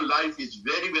human life is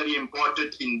very, very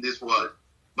important in this world.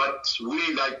 But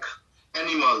we like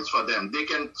animals for them. They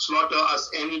can slaughter us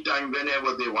anytime,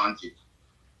 whenever they want it.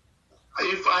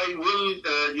 If I will,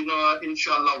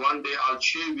 inshallah, one day I'll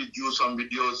share with you some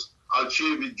videos. I'll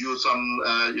share with you some,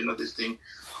 this thing.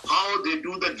 How they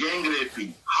do the gang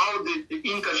raping. How they,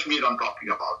 in Kashmir I'm talking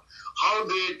about. How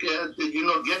they, get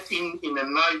in the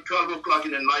night, 12 o'clock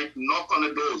in the night, knock on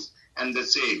the doors, and they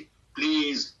say,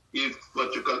 please, if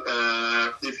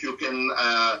you can,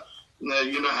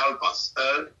 help us.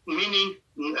 Meaning,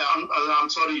 I'm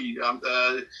sorry, I'm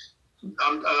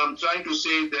trying to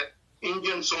say that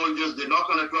Indian soldiers, they knock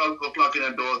on the 12 o'clock in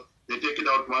the door, they take it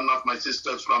out, one of my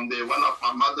sisters from there, one of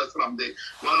my mothers from there,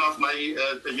 one of my,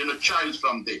 childs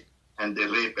from there, and they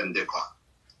rape and they call.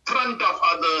 Front of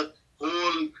other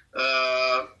whole,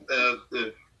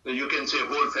 you can say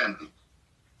whole family.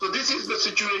 So this is the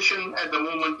situation at the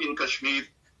moment in Kashmir.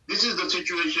 This is the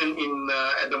situation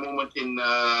at the moment in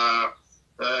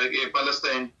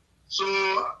Palestine. So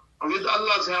with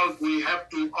Allah's help, we have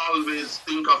to always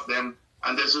think of them.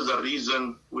 And this is the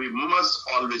reason we must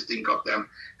always think of them.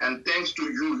 And thanks to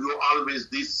you, you always,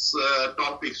 these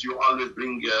topics, you always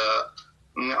bring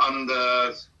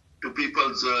to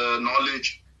people's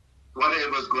knowledge,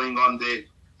 whatever's going on there.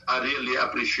 I really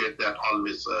appreciate that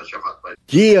always, Shafaat.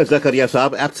 Ji, Zakria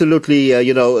Saab, absolutely,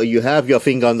 you have your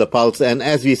finger on the pulse. And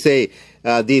as we say,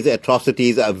 these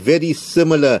atrocities are very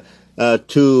similar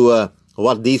to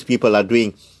what these people are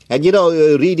doing. And,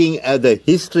 reading the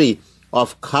history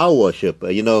of cow worship,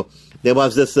 there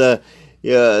was this,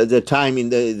 the time in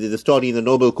the story in the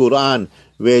Noble Quran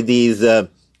where these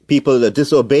people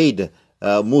disobeyed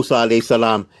Musa alayhi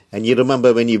salam. And you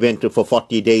remember when he went for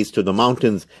 40 days to the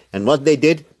mountains, and what they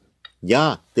did?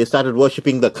 Yeah, they started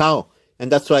worshipping the cow.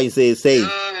 And that's why they say...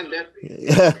 Yeah,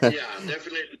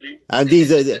 definitely. And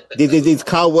these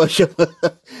cow worship,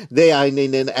 they are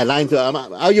in alliance.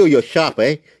 You're sharp,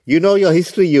 eh? You know your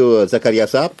history, Zakria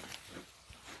Saab.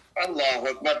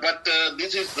 Allah, but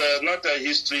this is not a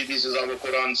history. This is our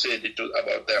Quran said it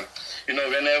about them.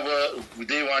 Whenever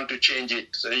they want to change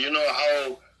it, so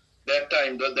how that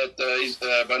time that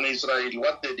Bani Israel,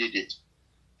 what they did it.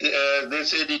 They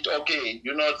said it, okay,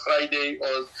 Friday,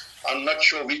 or I'm not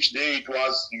sure which day it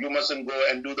was, you mustn't go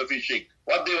and do the fishing.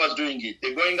 What they was doing it,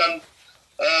 they're going on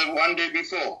one day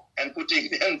before and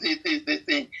putting this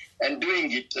thing and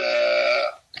doing it.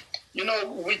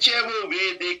 Whichever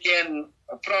way they can,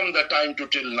 from the time to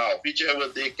till now, whichever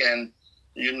they can,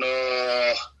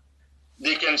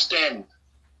 they can stand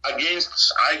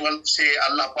against, I will say,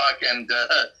 Allah Pak, and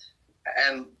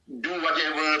do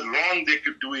whatever wrong they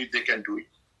could do it, they can do it.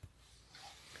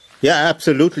 Yeah,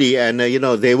 absolutely. And,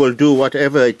 they will do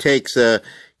whatever it takes, to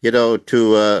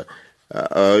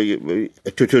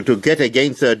get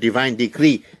against a divine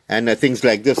decree and things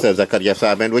like this, Zakria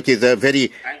Saab, and which is a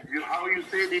very... And how you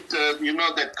said it,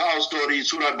 that cow story,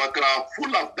 Surah Bakra,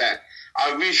 full of that.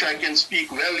 I wish I can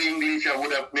speak well English, I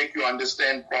would have make you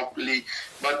understand properly.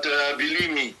 But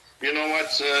believe me,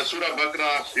 Surah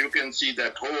Bakra, you can see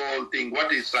that whole thing,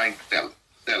 what he's trying to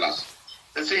tell us.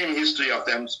 The same history of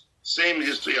them, same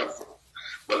history of,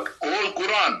 but whole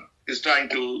Quran is trying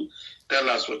to tell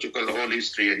us what you call the whole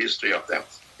history of them,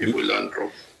 if we learn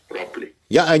properly.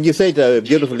 Yeah, and you say it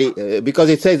beautifully, because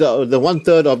it says the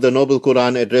 1/3 of the Noble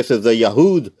Quran addresses the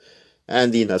Yahud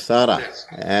and the Nasara. Yes.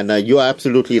 And you are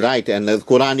absolutely right. And the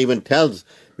Quran even tells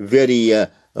very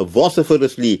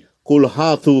vociferously Qul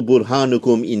hatu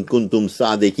burhanukum in kuntum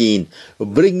sadiqeen.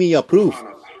 Bring me your proof.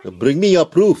 Bring me your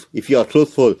proof if you are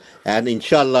truthful. And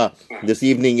inshallah, this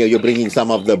evening you're bringing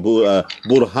some of the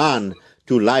burhan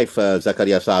to life,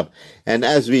 Zakria Saab. And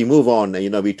as we move on,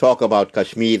 we talk about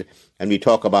Kashmir and we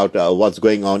talk about what's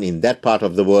going on in that part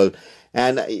of the world.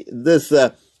 And this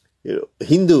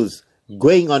Hindus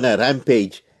going on a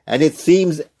rampage, and it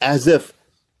seems as if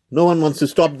no one wants to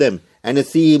stop them. And it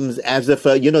seems as if,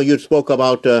 you spoke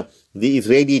about the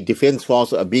Israeli Defense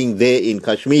Force being there in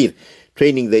Kashmir,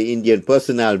 training the Indian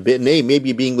personnel,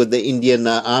 maybe being with the Indian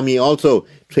army also,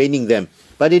 training them.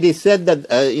 But it is said that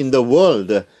in the world,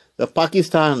 the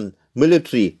Pakistan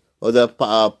military or the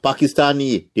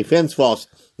Pakistani Defense Force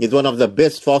is one of the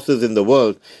best forces in the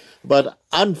world. But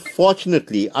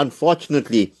unfortunately,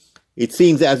 it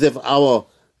seems as if our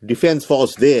defense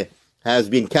force there has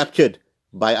been captured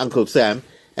by Uncle Sam.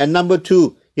 And number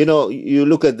two, you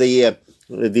look at the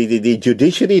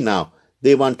judiciary now.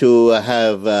 They want to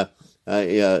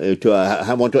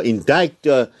want to indict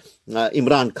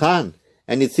Imran Khan,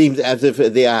 and it seems as if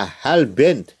they are hell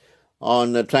bent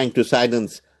on trying to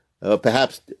silence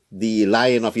perhaps the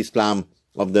lion of Islam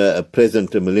of the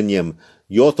present millennium.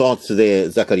 Your thoughts there,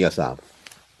 Zakria Saab?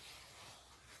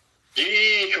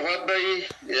 Shafaat bhai,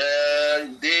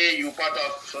 you part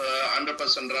of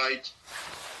 100% right.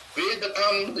 We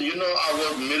become,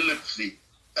 our military.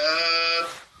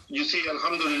 You see,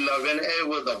 alhamdulillah,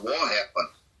 whenever the war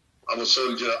happened, our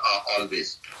soldiers are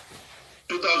always.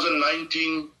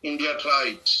 2019, India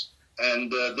tried,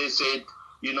 and they said,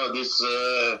 this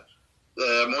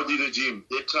Modi regime,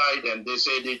 they tried and they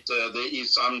said there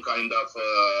is some kind of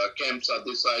camps at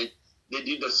this side. They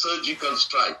did a surgical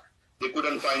strike. They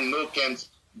couldn't find no camps.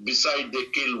 Besides, they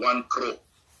killed one crow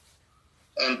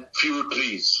and few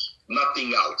trees.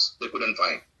 Nothing else they couldn't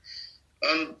find.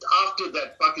 And after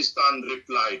that, Pakistan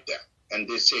replied them, and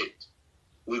they said,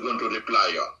 we're going to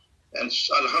reply on. And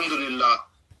alhamdulillah,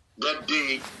 that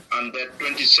day, on that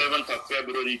 27th of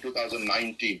February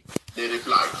 2019, they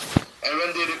replied. And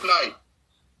when they replied,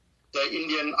 the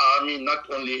Indian army, not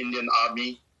only Indian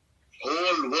army,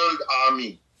 whole world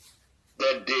army,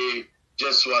 that day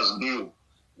just was new.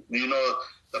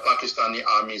 The Pakistani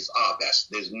armies are best.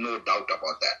 There's no doubt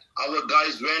about that. Our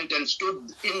guys went and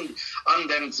stood on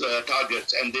them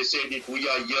targets, and they said, if we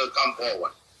are here, come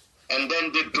forward. And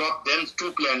then they dropped them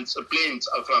two planes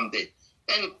from there.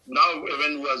 And now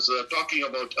when was talking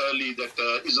about early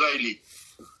that Israeli,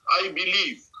 I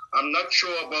believe, I'm not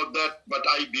sure about that, but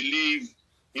I believe,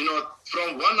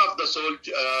 from one of the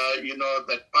soldiers,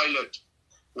 that pilot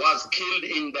was killed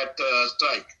in that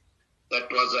strike. That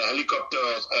was a helicopter,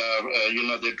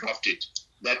 they dropped it.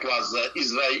 That was an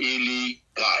Israeli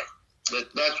guy.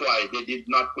 That's why they did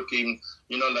not put him,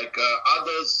 like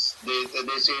others,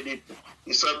 they said it,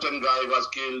 a certain guy was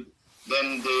killed.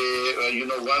 Then they,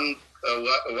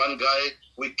 one guy,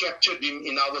 we captured him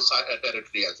in our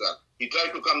territory as well. He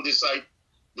tried to come this side,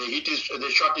 they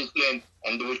shot his plane,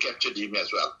 and we captured him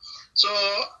as well. So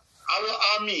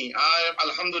our army,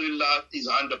 alhamdulillah, is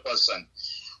 100%.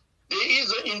 There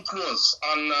is an influence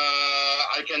on,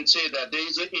 I can say that there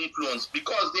is an influence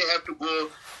because they have to go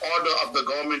order of the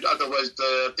government, otherwise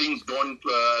the things don't,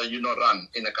 run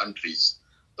in the countries.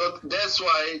 So that's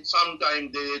why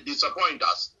sometimes they disappoint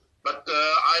us. But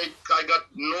I got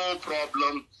no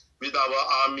problem with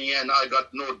our army, and I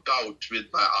got no doubt with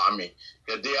my army.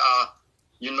 They are,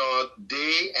 they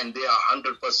are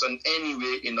 100%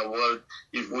 anyway in the world.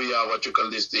 If we are,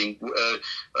 this thing,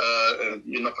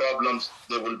 problems,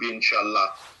 there will be,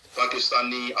 inshallah.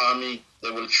 Pakistani army, they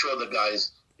will show the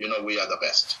guys, we are the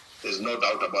best. There's no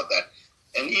doubt about that.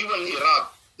 And even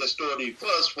Iraq, the story,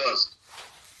 first,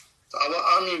 our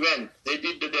army went, they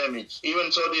did the damage.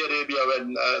 Even Saudi Arabia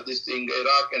when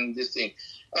Iraq and this thing.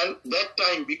 And that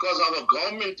time, because our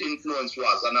government influence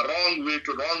was on a wrong way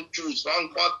to wrong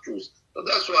path choose. So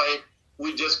that's why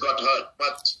we just got hurt.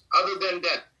 But other than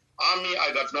that, army,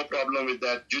 I got no problem with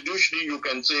that. Judiciary, you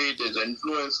can say there's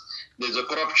influence, there's a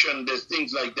corruption, there's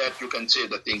things like that. You can say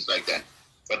the things like that.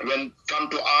 But when come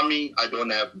to army, I don't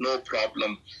have no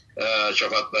problem,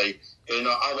 Shafaat bhai.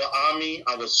 Our army,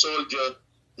 our soldier,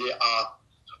 they are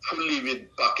fully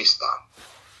with Pakistan.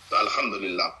 So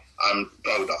alhamdulillah, I'm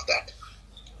proud of that.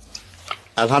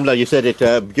 Alhamdulillah, you said it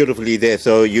beautifully there.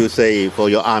 So you say for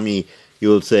your army,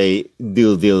 you'll say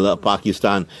Dil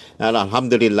Pakistan. And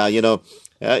alhamdulillah,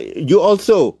 you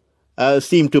also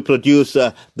seem to produce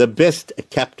the best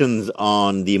captains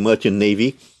on the merchant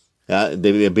navy.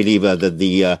 They believe that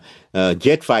the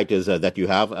jet fighters that you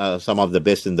have, some of the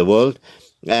best in the world.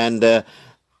 And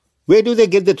where do they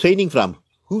get the training from?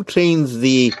 Who trains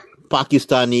the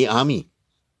Pakistani army?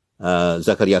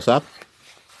 Zakria Saab?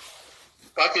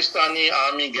 Pakistani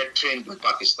army get trained by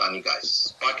Pakistani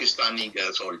guys, Pakistani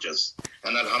soldiers,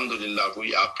 and Alhamdulillah,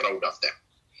 we are proud of them.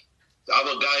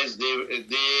 Our guys, they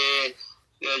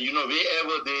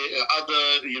wherever they other,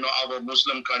 our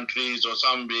Muslim countries or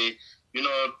some way,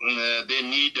 they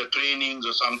need trainings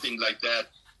or something like that.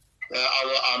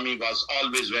 Our army was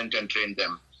always went and trained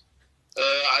them.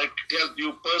 I tell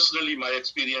you personally my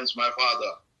experience. My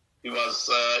father, he was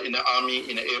in the army,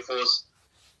 in the Air Force.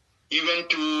 He went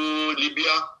to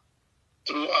Libya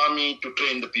through army to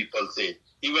train the people there.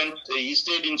 He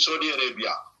stayed in Saudi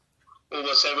Arabia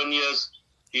over 7 years.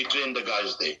 He trained the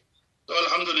guys there. So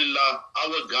Alhamdulillah,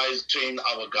 our guys train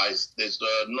our guys. There's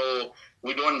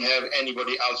we don't have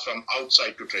anybody else from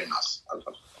outside to train us.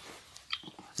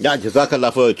 Yeah,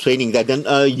 Jazakallah for training that. Then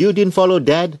you didn't follow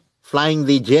Dad flying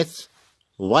the jets?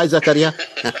 Why, Zakria?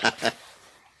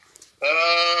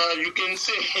 You can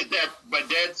say that, but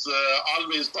Dad's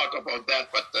always thought about that,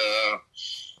 but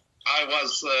I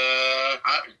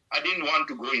didn't want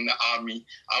to go in the army.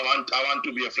 I want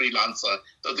to be a freelancer.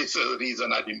 So this is the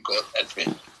reason I didn't go that way.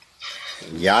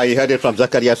 Yeah, I heard it from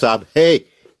Zakria Saab. Hey,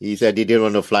 he said he didn't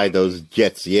want to fly those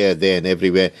jets here, there, and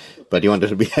everywhere, but he wanted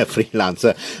to be a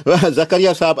freelancer. Well,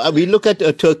 Zakria Saab, we look at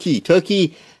Turkey.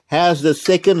 Turkey has the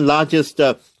second largest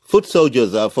foot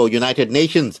soldiers for United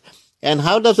Nations. And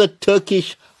how does a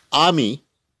Turkish army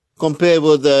compare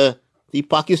with the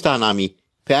Pakistan army?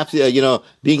 Perhaps,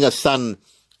 being a son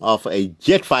of a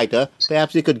jet fighter,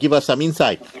 perhaps you could give us some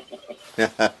insight.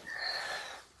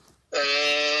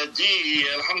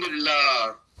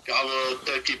 Alhamdulillah, our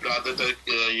Turkey brothers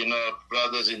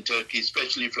in Turkey,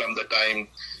 especially from the time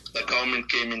the government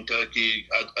came in Turkey,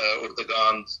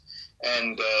 Erdogan,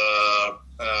 and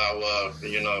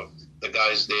the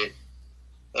guys there.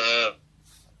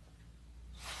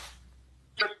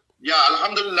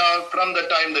 Alhamdulillah, from the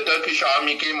time the Turkish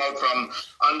army came out from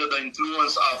under the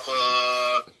influence of,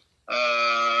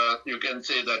 you can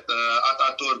say that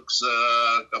Ataturk's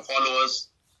followers,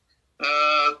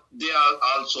 they are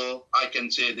also, I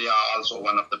can say they are also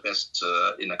one of the best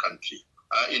in a country,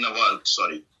 in a world,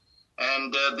 sorry.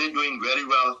 And they're doing very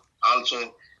well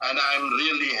also. And I'm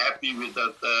really happy with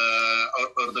that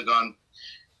Erdogan.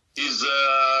 His,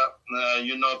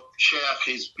 Sheikh,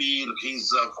 his Pir,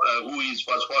 who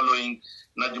was following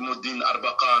Najmuddin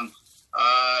Arbakan.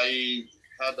 I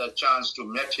had a chance to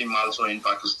meet him also in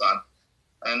Pakistan.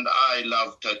 And I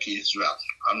love Turkey as well.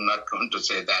 I'm not going to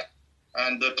say that.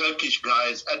 And the Turkish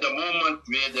guys, at the moment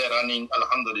where they're running,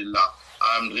 Alhamdulillah,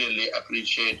 I'm really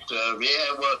appreciate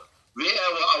wherever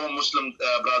our Muslim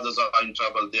brothers are in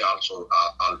trouble, they also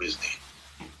are always there.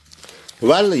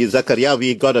 Well, Zakria,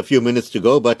 we got a few minutes to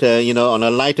go, but, on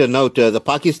a lighter note, the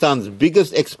Pakistan's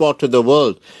biggest export to the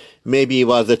world maybe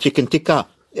was the chicken tikka.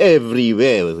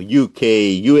 Everywhere, UK,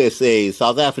 USA,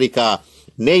 South Africa,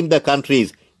 name the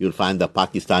countries, you'll find the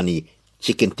Pakistani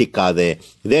chicken tikka there.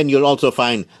 Then you'll also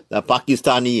find the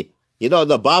Pakistani,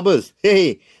 the barbers.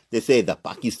 Hey, they say the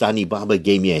Pakistani barber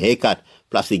gave me a haircut,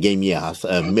 plus he gave me a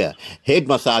head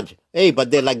massage. Hey, but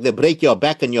they break your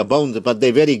back and your bones, but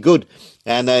they're very good.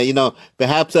 And,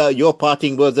 perhaps your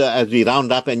parting words as we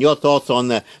round up and your thoughts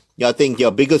on, I think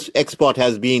your biggest export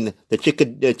has been the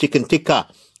chicken tikka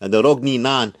and the rogni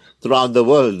naan throughout the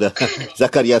world.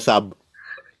 Zakria Saab.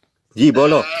 Ji,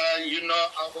 bolo.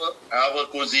 Our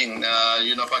cuisine,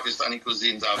 Pakistani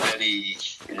cuisines are very,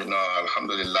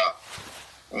 alhamdulillah,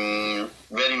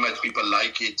 very much people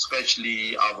like it,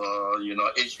 especially our,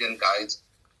 Asian guys.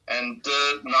 And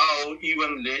now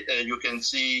even you can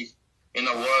see in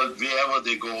the world, wherever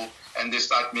they go, and they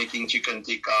start making chicken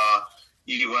tikka,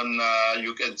 even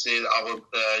you can say our,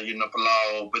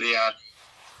 pulao, biryani.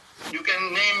 You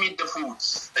can name it the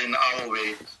foods in our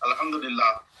way.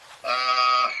 Alhamdulillah,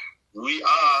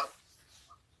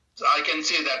 I can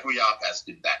say that we are past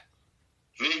in that.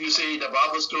 When you say the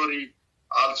barber story,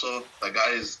 also the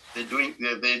guys, they're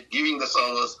giving the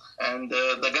service, and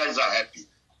the guys are happy.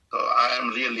 So I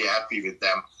am really happy with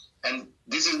them. And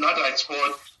this is not an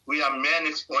export. We are man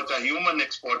exporter, human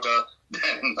exporter.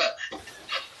 Then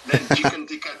chicken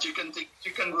tikka, chicken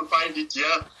we find it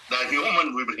here. The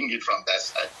human we bring it from that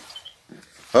side.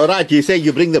 All right, you say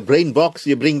you bring the brain box,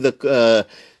 you bring the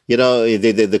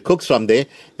the cooks from there,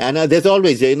 and there's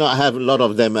always, I have a lot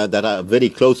of them that are very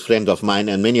close friends of mine,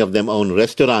 and many of them own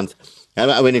restaurants.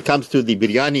 And when it comes to the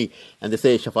biryani, and they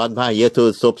say, Shafaat bhai, ye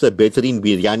to sabse behtareen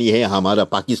biryani hai hamara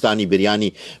Pakistani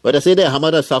biryani. But I say that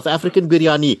hamara South African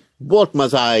biryani, bahut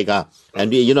maza aayega. And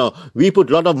we put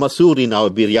a lot of masoor in our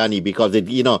biryani because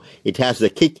it has the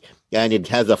kick and it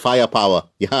has the firepower.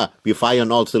 Yeah, we fire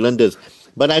on all cylinders.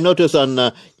 But I notice on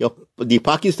the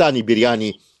Pakistani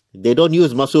biryani, They don't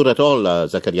use masoor at all,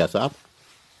 Zakria Saab.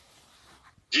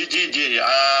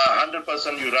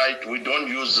 100% you're right. We don't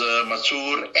use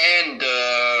masoor, and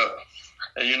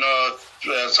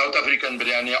South African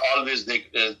biryani always they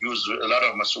use a lot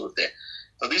of masoor there.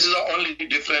 So this is the only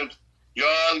different.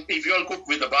 If you all cook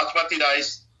with the basmati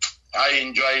rice, I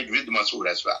enjoy it with masoor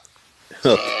as well.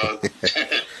 So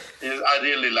I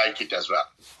really like it as well.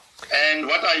 And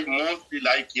what I mostly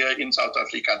like here in South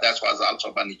Africa, that was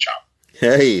also bunny chow.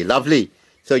 Hey, lovely.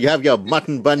 So you have your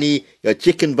mutton bunny, your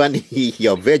chicken bunny,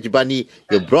 your veg bunny,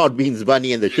 your broad beans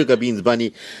bunny, and the sugar beans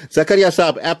bunny. Zakria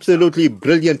Saab, absolutely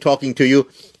brilliant talking to you.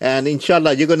 And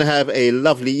inshallah, you're going to have a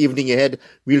lovely evening ahead.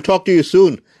 We'll talk to you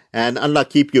soon. And Allah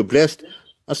keep you blessed.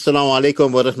 Assalamu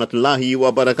alaikum wa rahmatullahi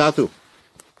wa barakatuh.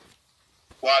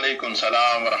 Wa alaikum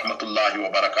salam wa rahmatullahi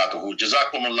wa barakatuhu.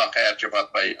 Jazakumullah khair,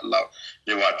 Shafaat bhai. Allah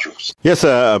reward you. Yes,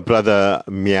 brother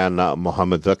Mian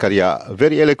Mohammed Zakria,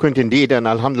 very eloquent indeed, and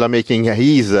alhamdulillah making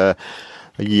his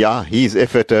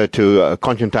effort to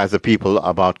conscientize the people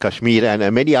about Kashmir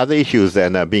and many other issues,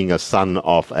 and being a son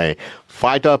of a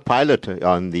fighter pilot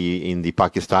in the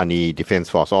Pakistani Defense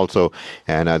Force also,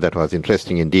 and that was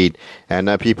interesting indeed. And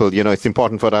people, it's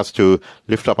important for us to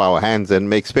lift up our hands and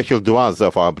make special du'as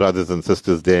of our brothers and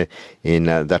sisters there in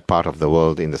that part of the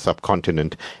world, in the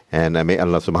subcontinent, and may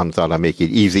Allah subhanahu wa ta'ala make it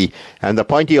easy. And the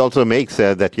point he also makes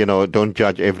that, don't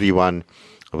judge everyone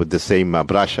with the same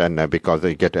brush, and because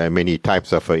they get many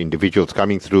types of individuals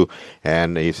coming through,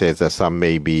 and he says some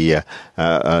may be,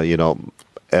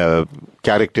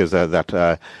 characters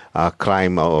that are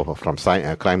crime or from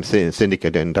crime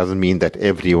syndicate, and doesn't mean that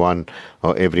everyone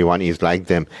is like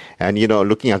them. And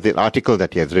looking at the article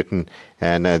that he has written,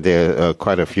 and there are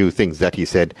quite a few things that he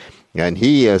said. And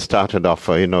he started off,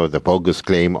 the bogus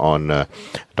claim on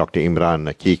Dr.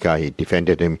 Imran Kika. He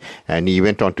defended him, and he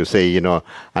went on to say,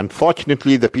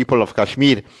 unfortunately, the people of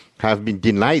Kashmir have been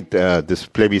denied this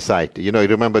plebiscite.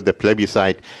 Remember the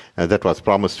plebiscite that was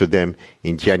promised to them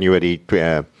in January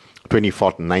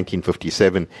 24th,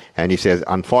 1957. And he says,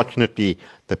 unfortunately,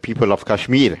 the people of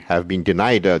Kashmir have been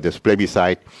denied this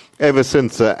plebiscite ever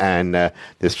since, and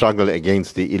the struggle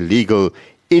against the illegal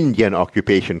Indian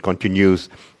occupation continues.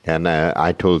 And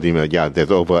I told him, there's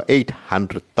over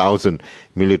 800,000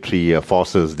 military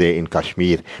forces there in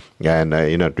Kashmir, and,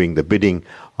 doing the bidding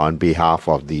on behalf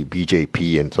of the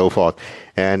BJP and so forth.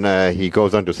 And he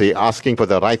goes on to say, asking for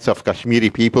the rights of Kashmiri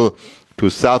people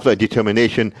to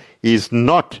self-determination is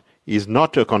not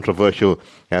controversial,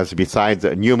 as besides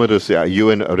numerous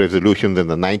UN resolutions in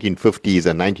the 1950s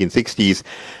and 1960s,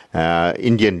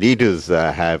 Indian leaders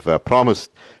have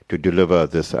promised to deliver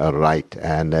this right.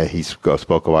 And he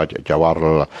spoke about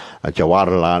Jawaharlal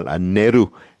Nehru,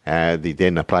 the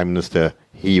then Prime Minister.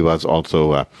 He was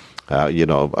also,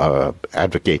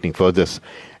 advocating for this.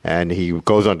 And he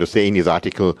goes on to say in his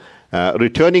article,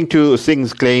 returning to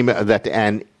Singh's claim that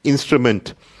an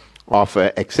instrument of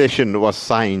accession was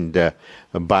signed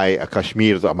by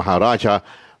Kashmir's Maharaja,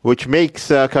 which makes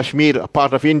Kashmir a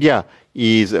part of India,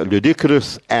 is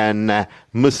ludicrous and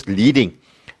misleading.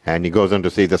 And he goes on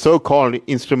to say the so-called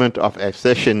instrument of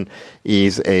accession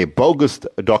is a bogus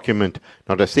document.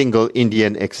 Not a single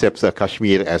Indian accepts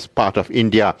Kashmir as part of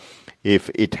India. If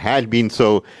it had been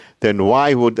so, then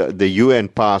why would the UN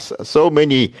pass so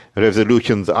many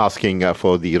resolutions asking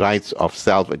for the rights of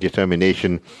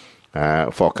self-determination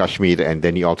for Kashmir? And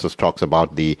then he also talks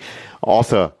about the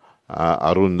author,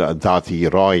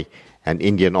 Arundhati Roy, an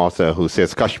Indian author, who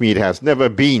says Kashmir has never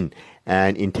been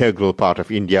an integral part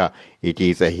of India. It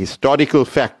is a historical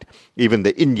fact. Even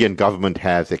the Indian government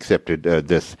has accepted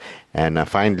this. And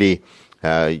finally,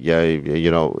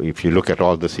 if you look at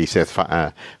all this, he says,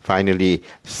 finally,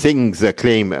 Singh's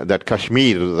claim that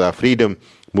Kashmir's freedom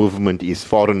movement is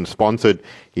foreign-sponsored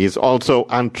is also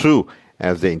untrue,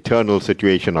 as the internal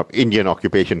situation of Indian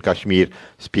occupation Kashmir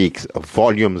speaks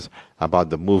volumes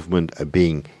about the movement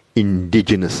being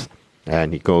indigenous.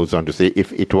 And he goes on to say,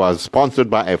 if it was sponsored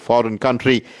by a foreign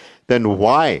country, then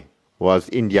why was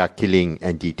India killing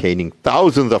and detaining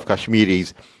thousands of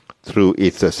Kashmiris through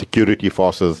its security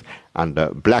forces under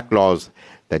black laws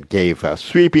that gave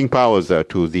sweeping powers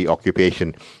to the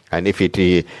occupation? And if it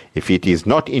is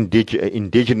not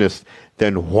indigenous,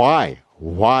 then why,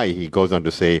 he goes on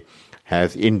to say,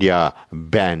 has India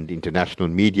banned international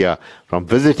media from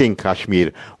visiting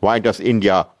Kashmir? Why does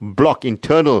India block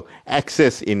internal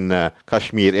access in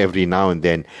Kashmir every now and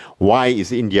then? Why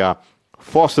is India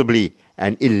forcibly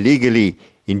and illegally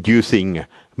inducing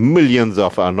millions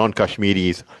of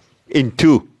non-Kashmiris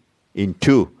into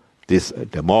this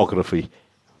demography?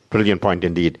 Brilliant point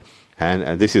indeed.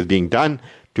 And this is being done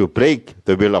to break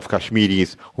the will of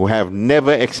Kashmiris who have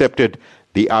never accepted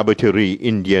the arbitrary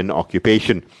Indian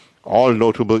occupation. All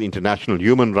notable international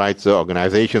human rights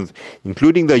organizations,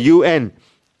 including the UN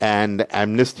and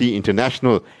Amnesty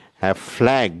International, have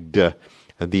flagged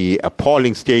the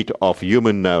appalling state of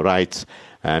human rights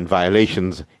and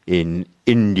violations in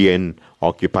Indian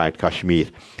occupied Kashmir.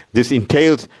 This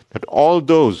entails that all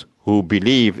those who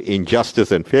believe in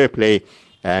justice and fair play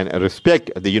and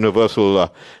respect the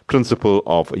universal principle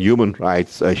of human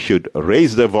rights should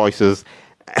raise their voices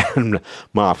and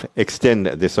extend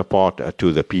their support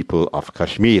to the people of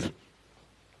Kashmir.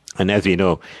 And as we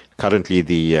know, currently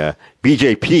the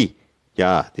BJP,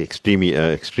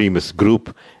 the extremist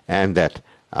group, and that,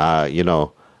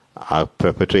 are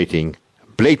perpetrating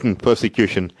blatant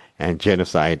persecution and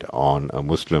genocide on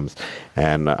Muslims.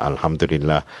 And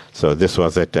alhamdulillah, so this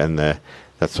was it. And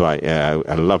that's why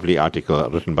a lovely article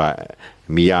written by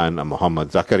Mian,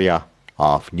 Mohammed, Zakria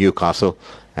of Newcastle,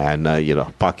 and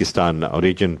Pakistan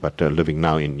origin, but living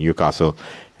now in Newcastle.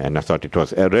 And I thought it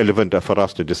was relevant for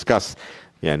us to discuss.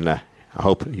 And I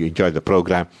hope you enjoyed the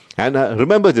program. And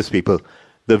remember this, people,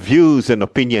 the views and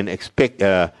opinion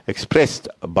expressed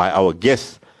by our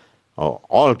guests, or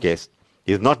all guests,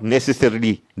 is not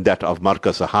necessarily that of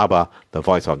Markaz Sahaba, the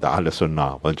voice of the Ahl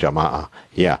Sunnah wal Jama'ah.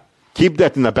 Yeah, keep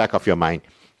that in the back of your mind.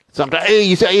 Sometimes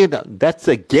you say, that's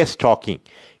a guest talking.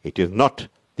 It is not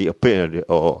the opinion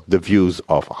or the views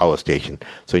of our station.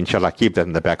 So inshallah, keep that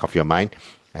in the back of your mind.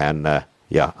 And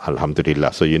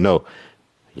alhamdulillah. So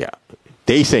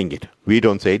they saying it. We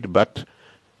don't say it, but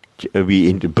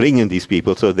we bring in these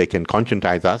people so they can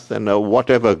conscientize us, and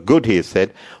whatever good he has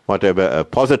said, whatever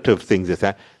positive things he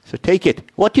said, so take it.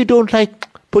 What you don't like,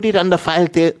 put it under file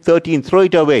 13, throw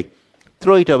it away.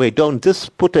 Throw it away. Don't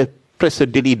just press a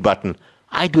delete button.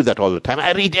 I do that all the time.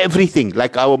 I read everything,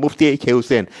 like our Mufti A.K.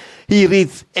 Hussain. He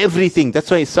reads everything.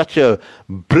 That's why he's such a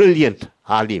brilliant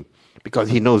alim, because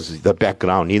he knows the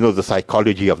background, he knows the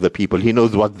psychology of the people, he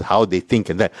knows how they think,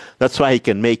 and that's why he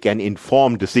can make an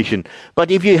informed decision. But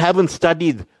if you haven't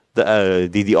studied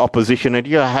the opposition and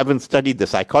you haven't studied the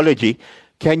psychology,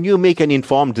 can you make an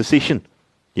informed decision?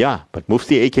 Yeah, but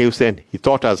Mufti A.K. Hussain, he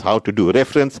taught us how to do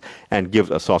reference and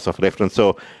give a source of reference.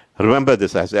 So remember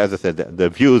this, as I said, the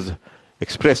views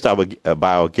expressed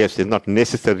by our guests is not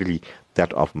necessarily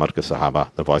that of Markaz Sahaba,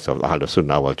 the voice of Ahl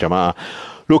Sunnah wal Jama'ah.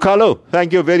 Lucalo,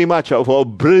 thank you very much for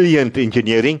brilliant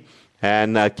engineering,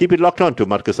 and keep it locked on to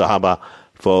Markaz Sahaba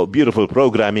for beautiful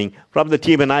programming. From the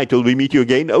team and I, till we meet you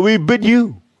again, we bid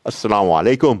you Assalamu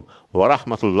alaikum wa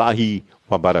rahmatullahi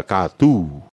wa barakatuh.